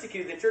I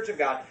persecuted the church of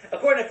God.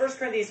 According to 1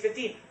 Corinthians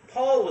 15,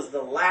 Paul was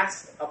the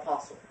last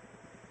apostle.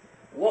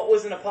 What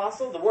was an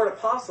apostle? The word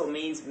apostle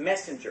means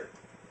messenger.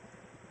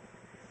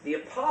 The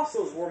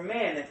apostles were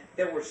men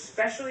that were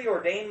specially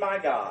ordained by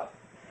God,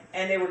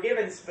 and they were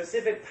given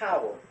specific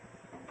power.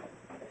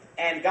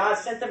 And God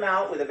sent them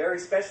out with a very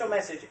special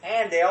message,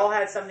 and they all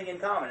had something in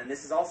common. And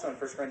this is also in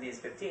 1 Corinthians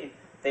 15.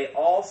 They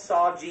all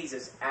saw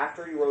Jesus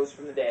after he rose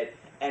from the dead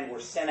and were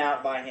sent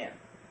out by him.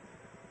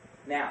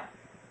 Now,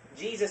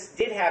 Jesus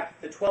did have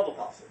the 12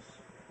 apostles.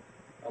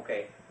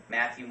 Okay,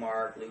 Matthew,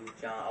 Mark, Luke,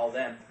 John, all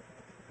them.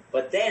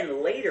 But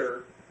then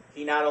later,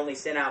 he not only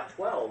sent out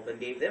 12 and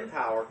gave them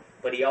power,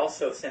 but he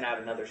also sent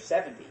out another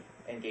 70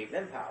 and gave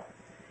them power.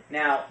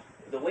 Now,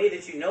 the way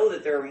that you know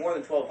that there are more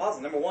than 12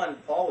 apostles, number one,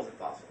 Paul was an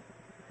apostle.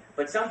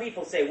 But some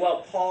people say,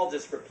 well, Paul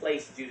just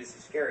replaced Judas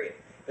Iscariot.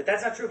 But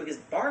that's not true, because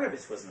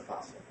Barnabas was an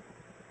apostle.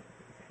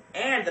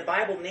 And the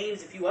Bible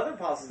names a few other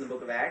apostles in the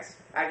book of Acts.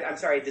 I'm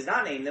sorry, it does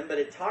not name them, but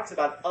it talks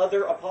about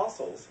other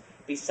apostles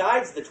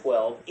besides the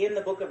 12 in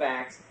the book of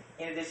Acts,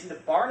 in addition to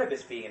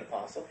Barnabas being an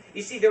apostle.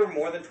 You see, there were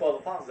more than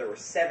 12 apostles. There were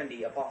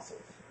 70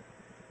 apostles.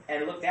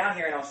 And look down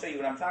here, and I'll show you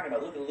what I'm talking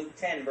about. Look at Luke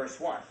 10, verse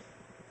 1.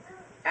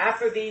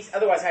 After these,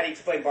 otherwise, how do you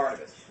explain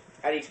Barnabas?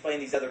 How do you explain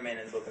these other men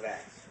in the book of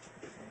Acts?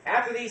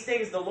 After these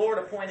things, the Lord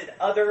appointed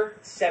other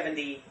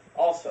 70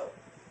 also,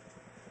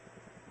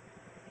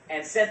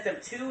 and sent them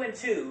 2 and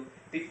 2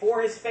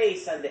 before his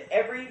face unto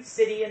every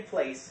city and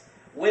place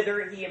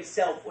whither he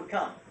himself would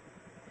come.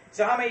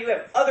 So how many do you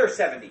have? Other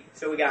 70.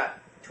 So we got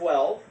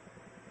 12,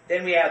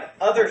 then we have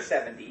other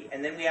 70,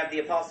 and then we have the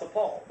Apostle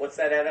Paul. What's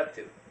that add up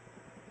to?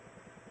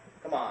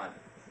 Come on.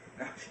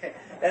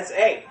 That's,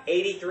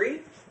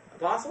 83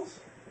 apostles,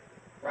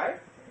 right?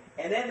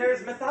 And then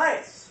there's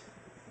Matthias,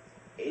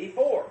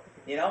 84,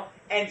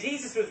 And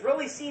Jesus was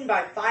really seen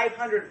by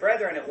 500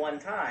 brethren at one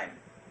time.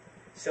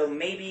 So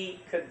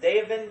maybe, could they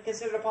have been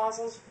considered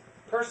apostles?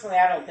 Personally,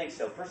 I don't think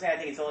so. Personally, I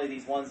think it's only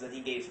these ones that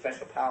he gave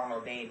special power and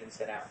ordained and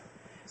sent out.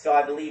 So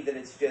I believe that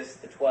it's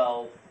just the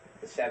 12,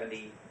 the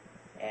 70,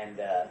 and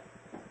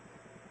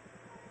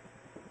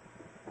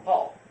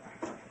Paul.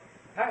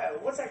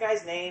 What's that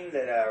guy's name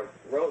that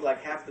wrote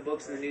like half the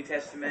books in the New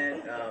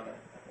Testament?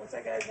 What's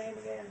that guy's name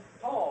again?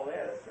 Paul.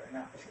 Yeah, that's right.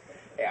 No.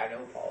 Yeah, I know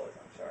who Paul is.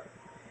 I'm sorry.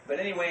 But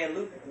anyway, in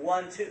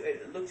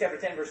Luke chapter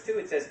 10, verse 2,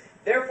 it says,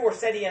 Therefore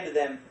said he unto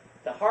them,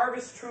 The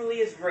harvest truly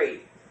is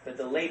great, but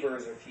the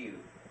laborers are few.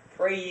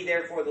 Pray ye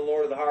therefore the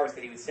Lord of the harvest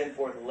that he would send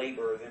forth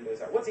laborers into his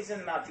harvest. What's he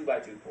sending them out 2 by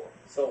 2 for?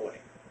 Soul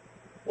winning.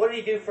 What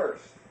did he do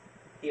first?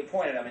 He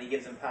appointed them and he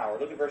gives them power.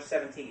 Look at verse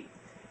 17.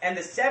 And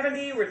the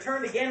 70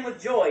 returned again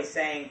with joy,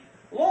 saying,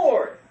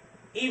 Lord,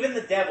 even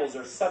the devils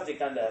are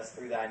subject unto us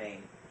through thy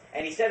name.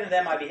 And he said unto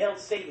them, I beheld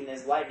Satan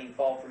as lightning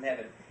fall from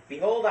heaven.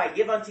 Behold, I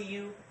give unto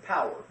you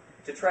power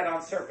to tread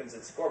on serpents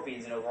and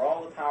scorpions and over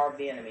all the power of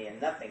the enemy, and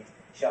nothing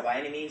shall by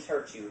any means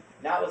hurt you.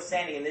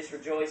 Notwithstanding in this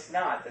rejoice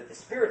not that the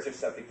spirits are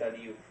subject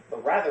unto you,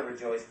 but rather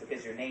rejoice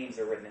because your names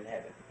are written in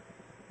heaven.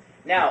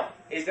 Now,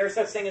 is there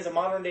such thing as a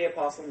modern day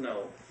apostle?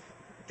 No.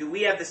 Do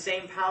we have the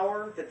same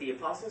power that the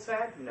apostles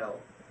had? No.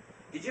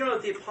 Did you know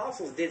that the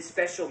apostles did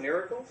special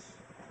miracles?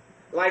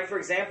 Like, for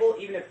example,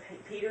 even if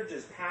Peter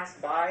just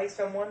passed by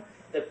someone,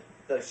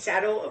 the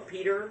shadow of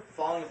Peter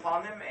falling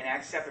upon them in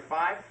Acts chapter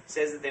 5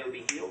 says that they would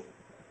be healed.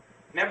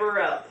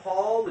 Remember,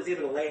 Paul was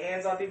able to lay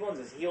hands on people and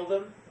just heal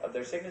them of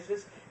their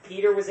sicknesses?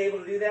 Peter was able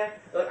to do that?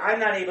 Look, I'm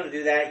not able to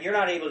do that. You're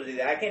not able to do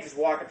that. I can't just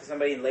walk up to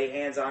somebody and lay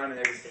hands on them and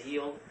they're just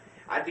healed.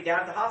 I'd be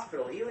down at the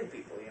hospital healing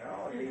people,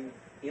 I'd be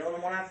healing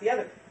them one after the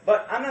other.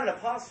 But I'm not an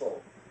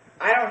apostle.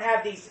 I don't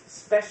have these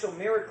special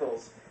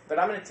miracles. But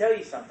I'm going to tell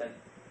you something.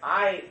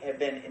 I have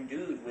been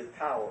endued with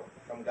power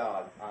from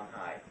God on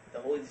high. The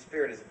Holy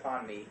Spirit is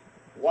upon me.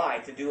 Why?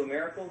 To do a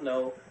miracle?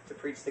 No. To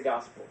preach the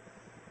gospel.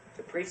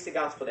 To preach the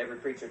gospel to every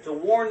preacher. To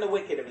warn the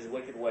wicked of his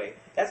wicked way.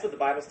 That's what the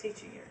Bible's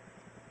teaching here.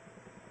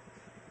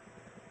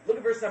 Look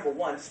at verse number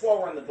 1. Just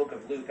while we're in the book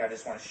of Luke, I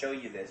just want to show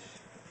you this.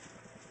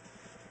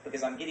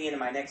 Because I'm getting into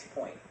my next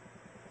point.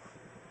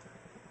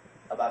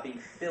 About being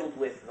filled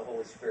with the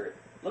Holy Spirit.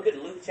 Look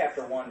at Luke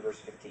chapter 1, verse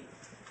 15.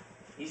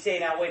 You say,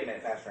 now wait a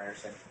minute, Pastor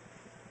Anderson.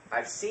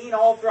 I've seen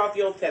all throughout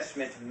the Old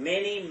Testament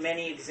many,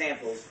 many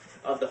examples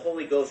of the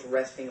Holy Ghost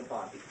resting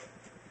upon people.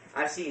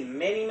 I've seen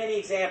many, many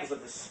examples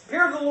of the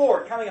Spirit of the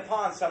Lord coming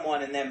upon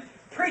someone and them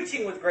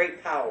preaching with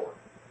great power.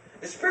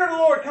 The Spirit of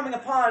the Lord coming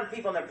upon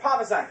people and they're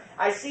prophesying.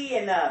 I see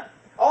in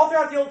all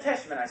throughout the Old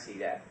Testament I see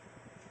that.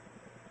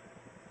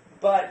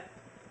 But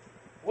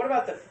what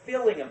about the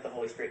filling of the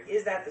Holy Spirit?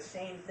 Is that the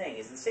same thing?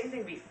 Is the same thing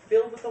to be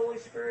filled with the Holy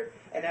Spirit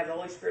and have the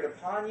Holy Spirit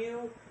upon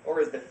you?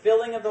 Or is the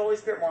filling of the Holy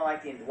Spirit more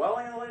like the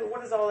indwelling of the Holy Spirit?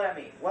 What does all that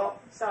mean? Well,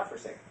 stop for a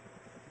second.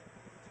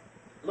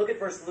 Look at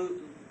verse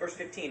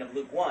 15 of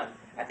Luke 1.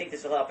 I think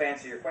this will help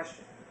answer your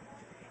question.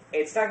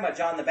 It's talking about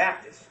John the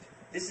Baptist.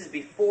 This is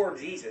before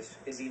Jesus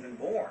is even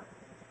born.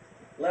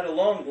 Let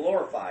alone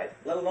glorified.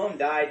 Let alone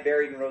died,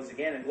 buried, and rose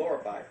again and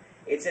glorified.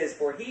 It says,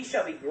 For he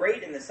shall be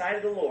great in the sight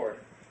of the Lord,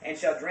 and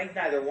shall drink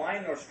neither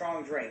wine nor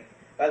strong drink.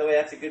 By the way,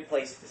 that's a good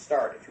place to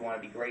start if you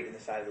want to be great in the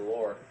sight of the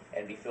Lord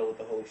and be filled with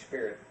the Holy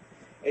Spirit.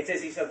 It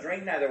says, He shall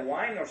drink neither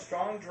wine nor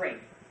strong drink,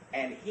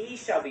 and he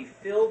shall be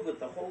filled with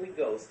the Holy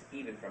Ghost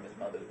even from his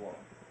mother's womb.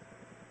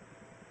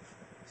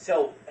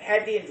 So,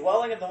 had the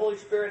indwelling of the Holy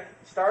Spirit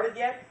started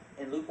yet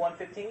in Luke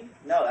 1:15?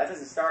 No, that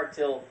doesn't start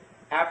till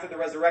after the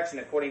resurrection,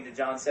 according to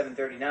John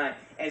 7:39.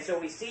 And so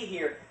we see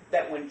here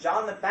that when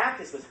John the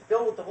Baptist was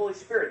filled with the Holy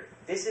Spirit,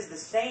 this is the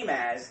same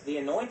as the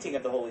anointing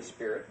of the Holy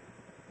Spirit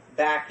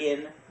back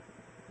in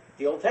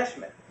the Old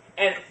Testament.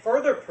 And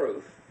further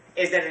proof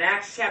is that in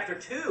Acts chapter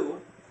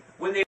 2,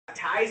 when they were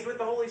baptized with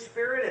the Holy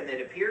Spirit and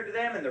it appeared to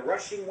them in the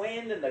rushing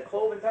wind and the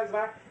cloven tongues of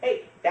fire,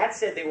 hey, that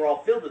said they were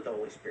all filled with the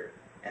Holy Spirit.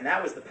 And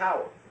that was the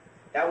power.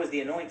 That was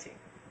the anointing.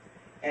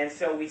 And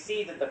so we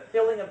see that the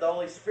filling of the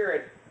Holy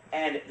Spirit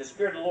and the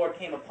Spirit of the Lord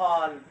came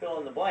upon fill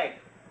in the blank,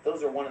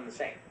 those are one and the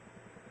same.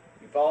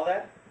 follow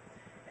that?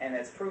 And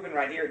that's proven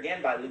right here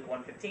again by Luke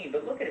 1:15.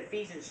 But look at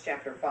Ephesians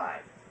chapter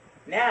 5.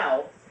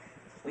 Now,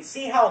 we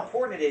see how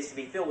important it is to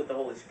be filled with the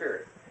Holy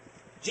Spirit.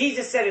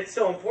 Jesus said it's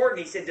so important.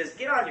 He said, just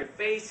get on your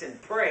face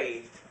and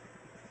pray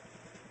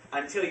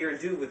until you're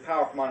endued with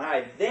power from on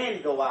high.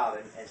 Then go out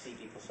and see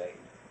people saved.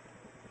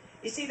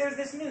 You see, there's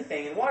this new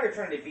thing. And while you're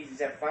turning to Ephesians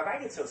chapter 5, I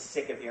get so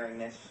sick of hearing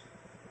this.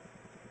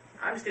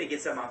 I'm just going to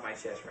get something off my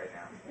chest right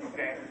now.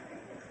 Okay?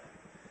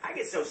 I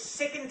get so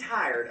sick and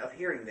tired of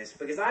hearing this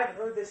because I've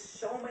heard this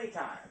so many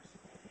times.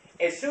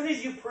 As soon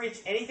as you preach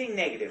anything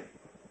negative,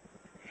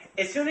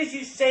 as soon as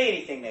you say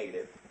anything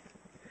negative,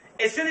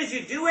 as soon as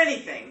you do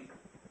anything,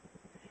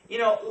 you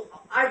know,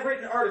 I've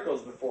written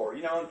articles before,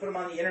 you know, and put them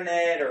on the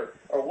internet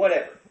or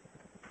whatever.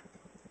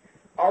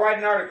 I'll write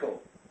an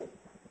article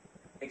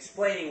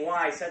explaining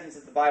why such and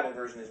such the Bible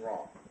version is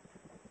wrong.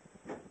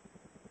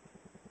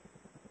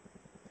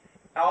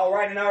 I'll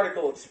write an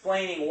article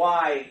explaining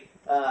why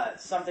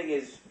something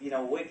is, you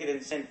know, wicked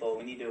and sinful.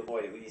 We need to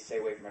avoid it. We need to stay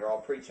away from it, or I'll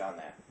preach on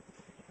that.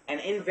 And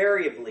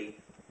invariably,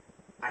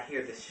 I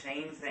hear the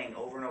same thing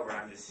over and over, and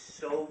I'm just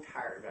so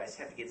tired of it. I just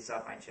have to get this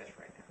off my chest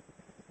right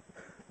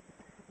now.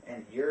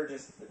 And you're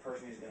just the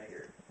person who's going to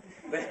hear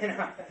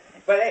it.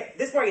 But hey,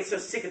 this is why I get so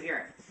sick of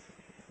hearing.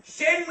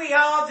 Shouldn't we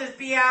all just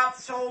be out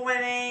soul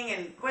winning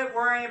and quit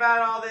worrying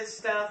about all this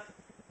stuff?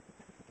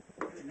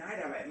 Tonight,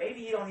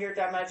 maybe you don't hear it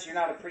that much. You're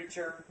not a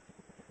preacher.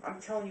 I'm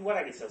telling you what,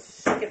 I get so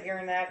sick of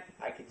hearing that,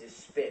 I could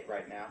just spit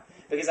right now.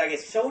 Because I get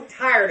so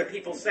tired of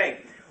people saying,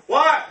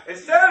 what?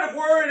 Instead of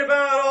worrying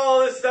about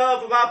all this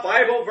stuff about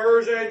Bible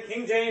version,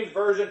 King James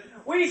version,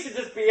 we should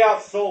just be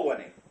out soul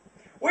winning.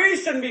 We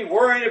shouldn't be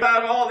worrying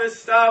about all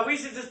this stuff. We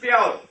should just be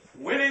out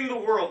winning the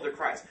world to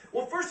Christ.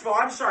 Well, first of all,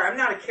 I'm sorry, I'm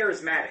not a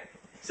charismatic.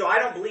 So I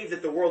don't believe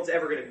that the world's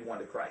ever going to be won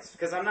to Christ.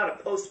 Because I'm not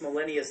a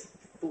post-millennialist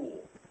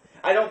fool.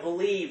 I don't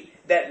believe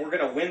that we're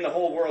going to win the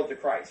whole world to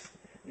Christ.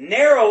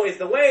 Narrow is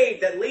the way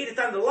that leadeth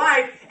unto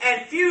life,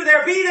 and few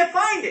there be that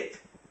find it.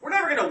 We're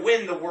never going to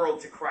win the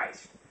world to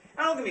Christ.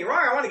 Now, don't get me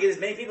wrong, I want to get as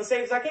many people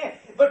saved as I can.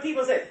 But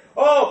people say,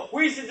 oh,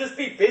 we should just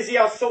be busy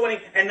out soul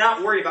winning and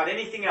not worry about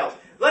anything else.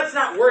 Let's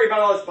not worry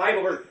about all this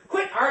Bible verse.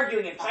 Quit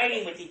arguing and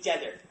fighting with each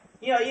other.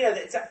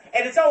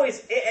 It's always,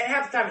 and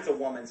half the time it's a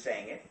woman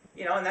saying it.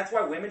 You know, and that's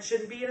why women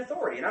shouldn't be in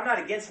authority. And I'm not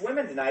against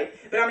women tonight,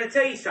 but I'm going to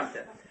tell you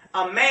something.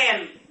 A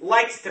man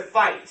likes to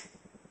fight.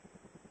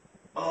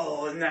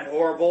 Oh, isn't that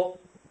horrible?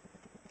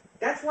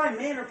 That's why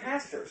men are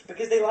pastors,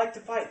 because they like to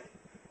fight.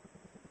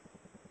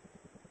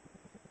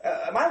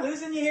 Am I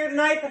losing you here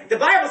tonight? The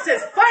Bible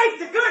says, fight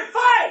the good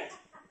fight!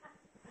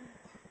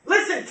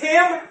 Listen,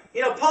 Tim.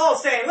 You know,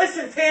 Paul's saying,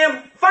 listen,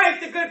 Tim, fight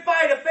the good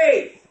fight of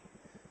faith.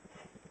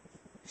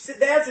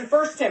 That's in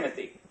 1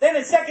 Timothy. Then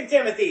in 2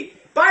 Timothy,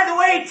 by the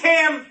way,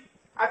 Tim,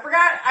 I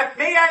forgot,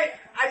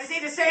 I just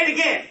need to say it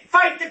again.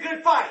 Fight the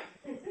good fight.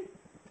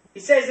 He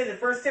says it in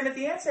 1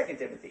 Timothy and 2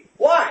 Timothy.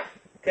 Why?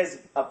 Because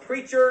a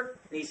preacher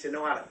needs to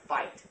know how to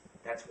fight.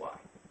 That's why.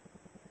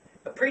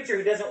 A preacher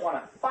who doesn't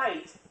want to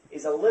fight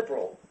is a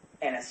liberal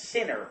and a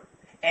sinner.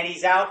 And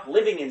he's out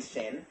living in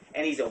sin.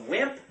 And he's a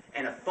wimp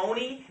and a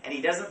phony. And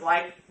he doesn't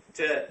like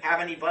to have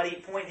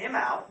anybody point him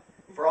out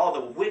for all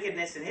the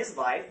wickedness in his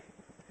life.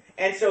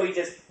 And so he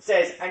just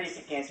says, I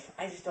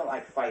just don't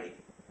like fighting.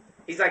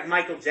 He's like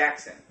Michael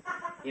Jackson.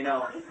 You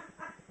know,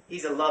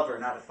 he's a lover,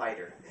 not a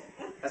fighter.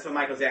 That's what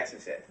Michael Jackson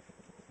said.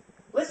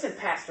 Listen,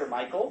 Pastor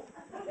Michael.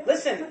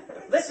 Listen,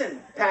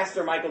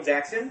 Pastor Michael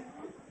Jackson.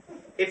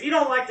 If you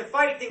don't like to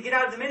fight, then get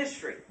out of the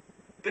ministry.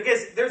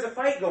 Because there's a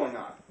fight going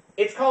on.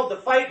 It's called the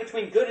fight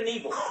between good and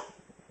evil.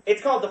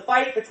 It's called the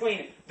fight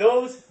between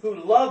those who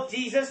love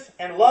Jesus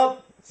and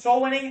love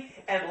soul winning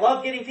and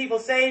love getting people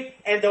saved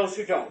and those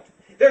who don't.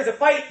 There's a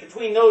fight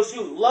between those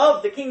who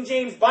love the King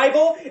James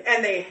Bible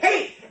and they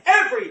hate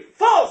every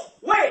false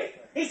way.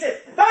 He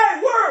says,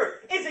 thy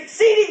word is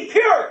exceeding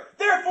pure,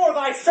 therefore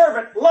thy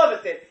servant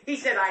loveth it. He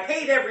said, I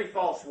hate every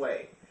false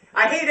way.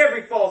 I hate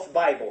every false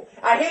Bible.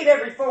 I hate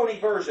every phony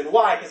version.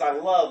 Why? Because I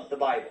love the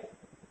Bible.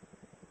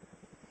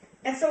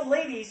 And so,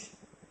 ladies,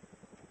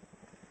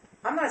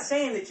 I'm not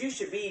saying that you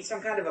should be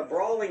some kind of a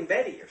brawling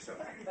Betty or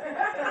something.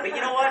 But you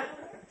know what?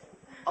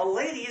 A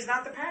lady is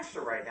not the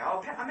pastor right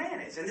now. A man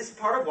is. And this is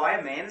part of why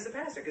a man is the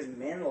pastor, because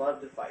men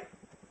love to fight.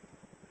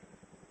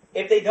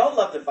 If they don't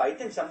love to fight,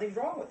 then something's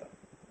wrong with them.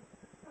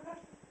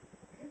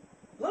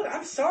 Look,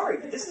 I'm sorry,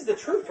 but this is the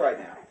truth right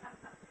now.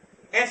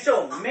 And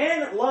so,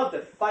 men love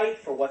to fight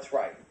for what's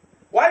right.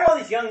 Why do all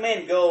these young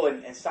men go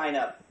and sign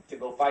up to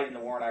go fight in the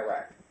war in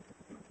Iraq?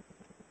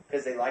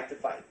 Because they like to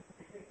fight.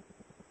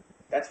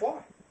 That's why.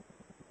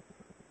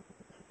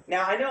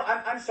 Now, I know,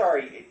 I'm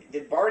sorry,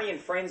 did Barney and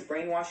friends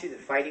brainwash you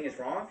that fighting is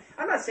wrong?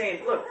 I'm not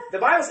saying, look, the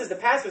Bible says the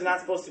pastor's not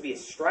supposed to be a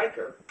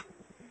striker.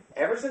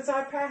 Ever since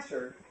I've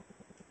pastored,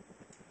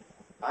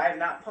 I have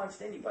not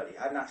punched anybody.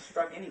 I have not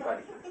struck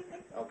anybody.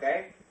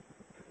 Okay?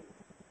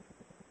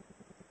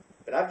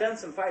 But I've done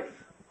some fighting,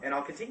 and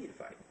I'll continue to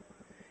fight.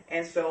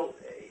 And so,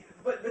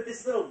 but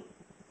this little,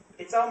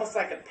 it's almost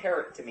like a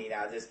parrot to me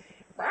now, just,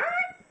 right?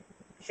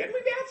 Shouldn't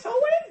we be out soul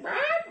winning?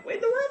 Right?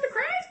 Win the world to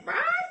Christ?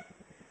 Right?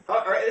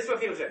 All right, this is what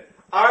people say.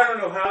 I don't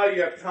know how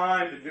you have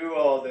time to do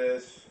all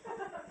this.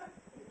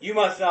 You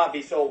must not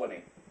be soul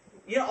winning.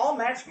 You know, I'll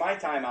match my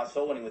time out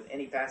soul winning with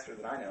any pastor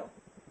that I know.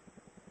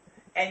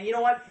 And you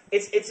know what?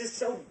 It's just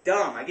so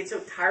dumb. I get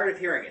so tired of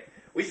hearing it.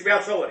 We should be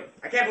out soul winning.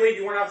 I can't believe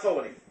you weren't out soul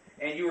winning.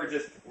 And you were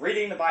just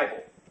reading the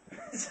Bible.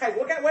 It's like,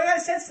 what kind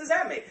of sense does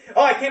that make?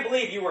 Oh, I can't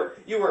believe you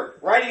were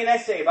writing an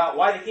essay about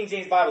why the King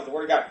James Bible is the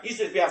Word of God. You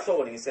should just be out soul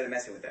winning instead of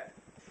messing with that.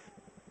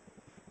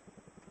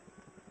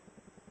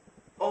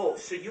 Oh,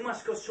 so you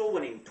must go soul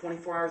winning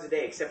 24 hours a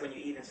day except when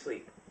you eat and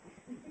sleep.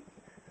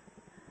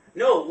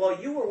 No, while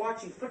you were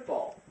watching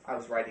football, I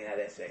was writing that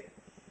essay.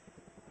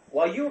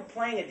 While you were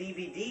playing a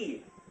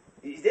DVD,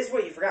 this is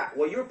what you forgot.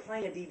 While you were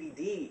playing a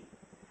DVD,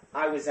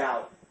 I was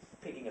out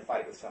picking a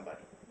fight with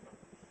somebody.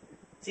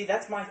 See,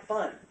 that's my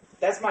fun.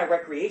 That's my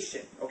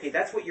recreation. Okay,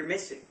 that's what you're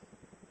missing.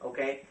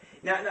 Okay?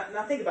 Now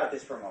think about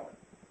this for a moment.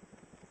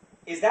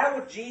 Is that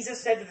what Jesus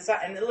said to the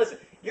disciples? And listen,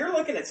 you're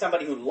looking at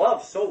somebody who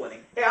loves soul winning.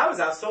 Hey, I was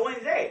out soul winning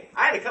today.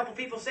 I had a couple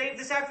people saved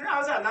this afternoon. I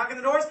was out knocking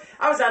the doors.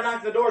 I was out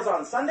knocking the doors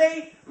on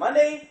Sunday,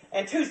 Monday,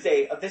 and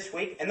Tuesday of this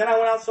week. And then I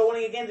went out soul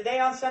winning again today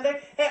on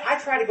Sunday. Hey, I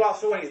try to go out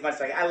soul winning as much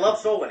as I can. I love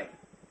soul winning.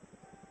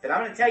 But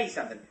I'm going to tell you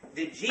something.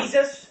 Did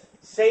Jesus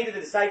say to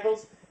the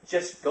disciples,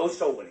 just go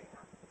soul winning?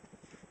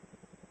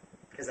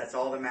 Because that's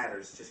all that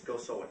matters. Just go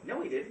soul winning.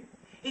 No, he didn't.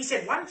 He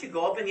said, why don't you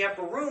go up in the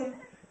upper room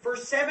for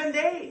 7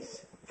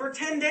 days? For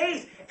 10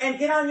 days, and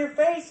get on your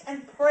face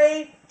and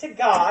pray to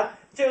God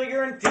till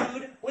you're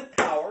endued with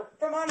power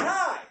from on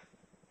high.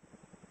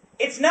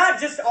 It's not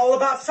just all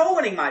about soul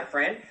winning, my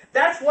friend.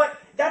 That's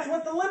what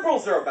the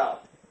liberals are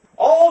about.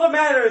 All that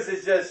matters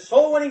is just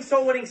soul winning,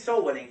 soul winning,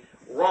 soul winning.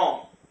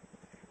 Wrong.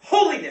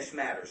 Holiness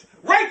matters.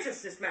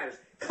 Righteousness matters.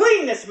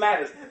 Cleanness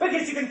matters.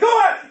 Because you can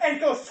go out and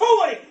go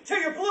soul winning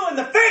till you're blue in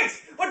the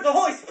face, but the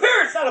Holy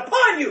Spirit's not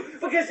upon you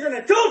because you're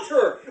an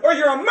adulterer, or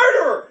you're a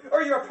murderer,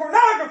 or you're a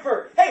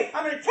pornographer. Hey,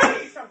 I'm going to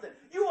tell you something.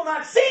 You will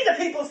not see the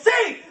people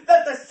saved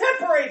that the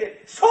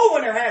separated soul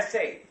winner has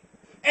saved.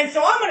 And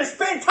so I'm going to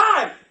spend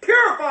time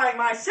purifying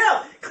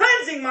myself,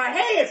 cleansing my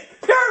hands,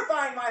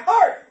 purifying my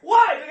heart.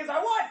 Why? Because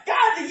I want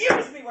God to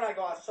use me when I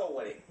go out soul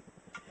winning.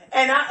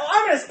 And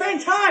I'm going to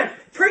spend time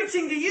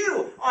preaching to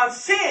you on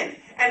sin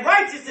and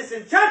righteousness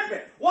and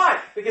judgment. Why?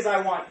 Because I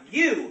want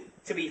you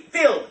to be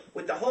filled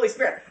with the Holy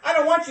Spirit. I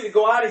don't want you to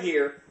go out of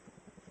here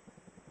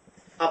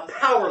a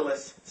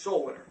powerless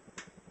soul winner.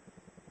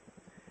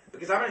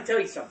 Because I'm going to tell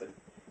you something.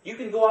 You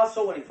can go out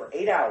soul winning for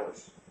 8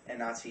 hours and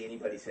not see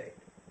anybody saved.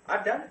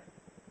 I've done it.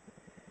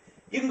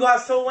 You can go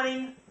out soul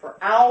winning for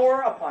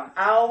hour upon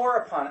hour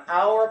upon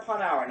hour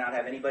upon hour and not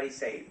have anybody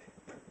saved.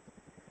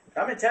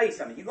 I'm going to tell you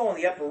something. You go in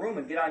the upper room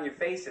and get on your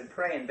face and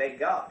pray and beg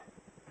God.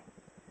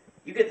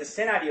 You get the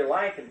sin out of your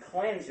life and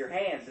cleanse your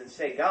hands and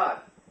say, God,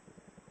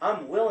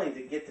 I'm willing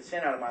to get the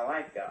sin out of my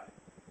life, God.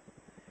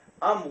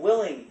 I'm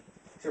willing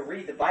to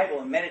read the Bible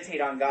and meditate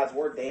on God's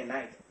Word day and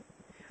night.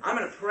 I'm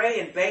going to pray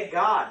and beg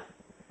God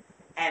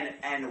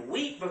and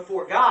weep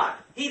before God.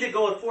 He that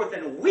goeth forth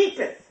and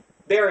weepeth,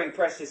 bearing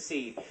precious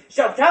seed,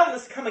 shall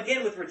doubtless come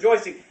again with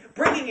rejoicing,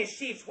 bringing his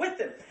sheaves with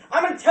him.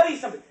 I'm going to tell you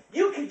something.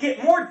 You can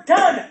get more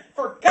done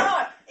for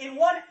God in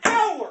 1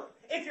 hour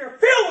if you're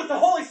filled with the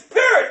Holy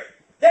Spirit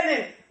than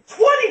in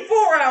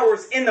 24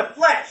 hours in the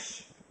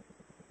flesh.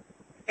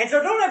 And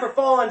so don't ever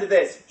fall into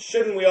this,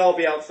 shouldn't we all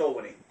be out soul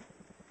winning?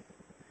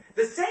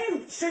 The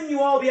same, shouldn't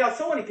you all be out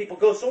soul winning? People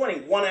go soul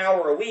winning 1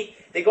 hour a week.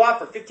 They go out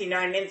for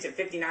 59 minutes and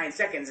 59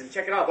 seconds and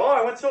check it off. Oh,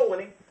 I went soul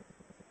winning.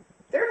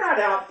 They're not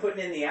out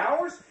putting in the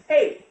hours.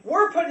 Hey,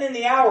 we're putting in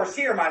the hours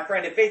here, my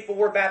friend, at Faithful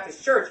Word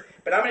Baptist Church.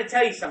 But I'm going to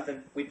tell you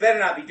something. We better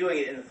not be doing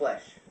it in the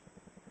flesh.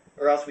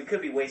 Or else we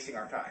could be wasting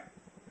our time.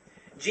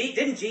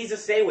 Didn't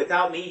Jesus say,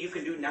 without me, you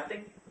can do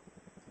nothing?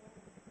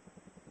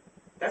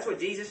 That's what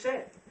Jesus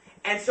said.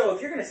 And so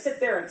if you're going to sit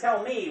there and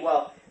tell me,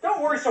 well,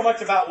 don't worry so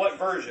much about what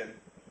version.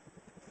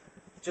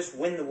 Just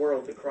win the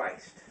world to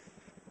Christ.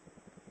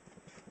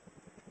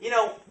 You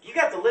know, you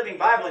got the Living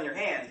Bible in your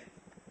hand.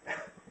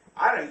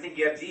 I don't even think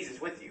you have Jesus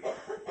with you.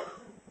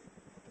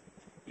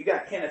 You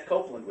got Kenneth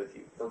Copeland with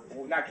you. Or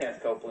not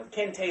Kenneth Copeland.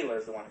 Ken Taylor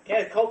is the one.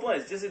 Kenneth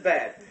Copeland is just as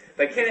bad.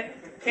 But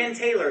Ken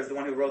Taylor is the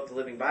one who wrote the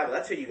Living Bible.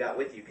 That's who you got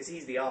with you, because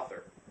he's the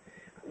author.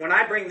 When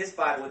I bring this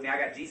Bible with me, I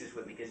got Jesus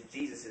with me, because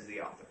Jesus is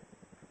the author.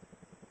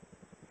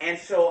 And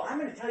so I'm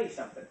going to tell you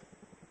something.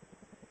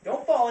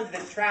 Don't fall into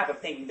this trap of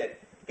thinking that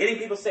getting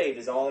people saved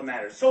is all that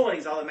matters. Soul winning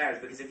is all that matters,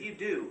 because if you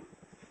do,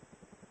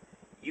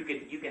 you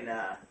can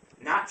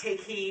not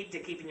take heed to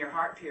keeping your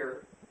heart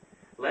pure.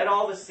 Let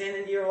all the sin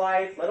into your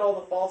life. Let all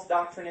the false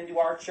doctrine into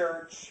our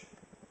church.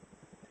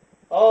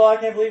 Oh, I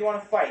can't believe you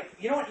want to fight.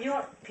 You know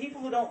what?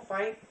 People who don't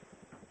fight,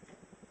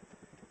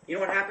 you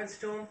know what happens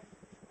to them?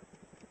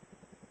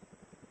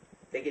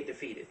 They get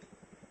defeated.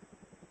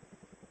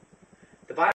 The Bible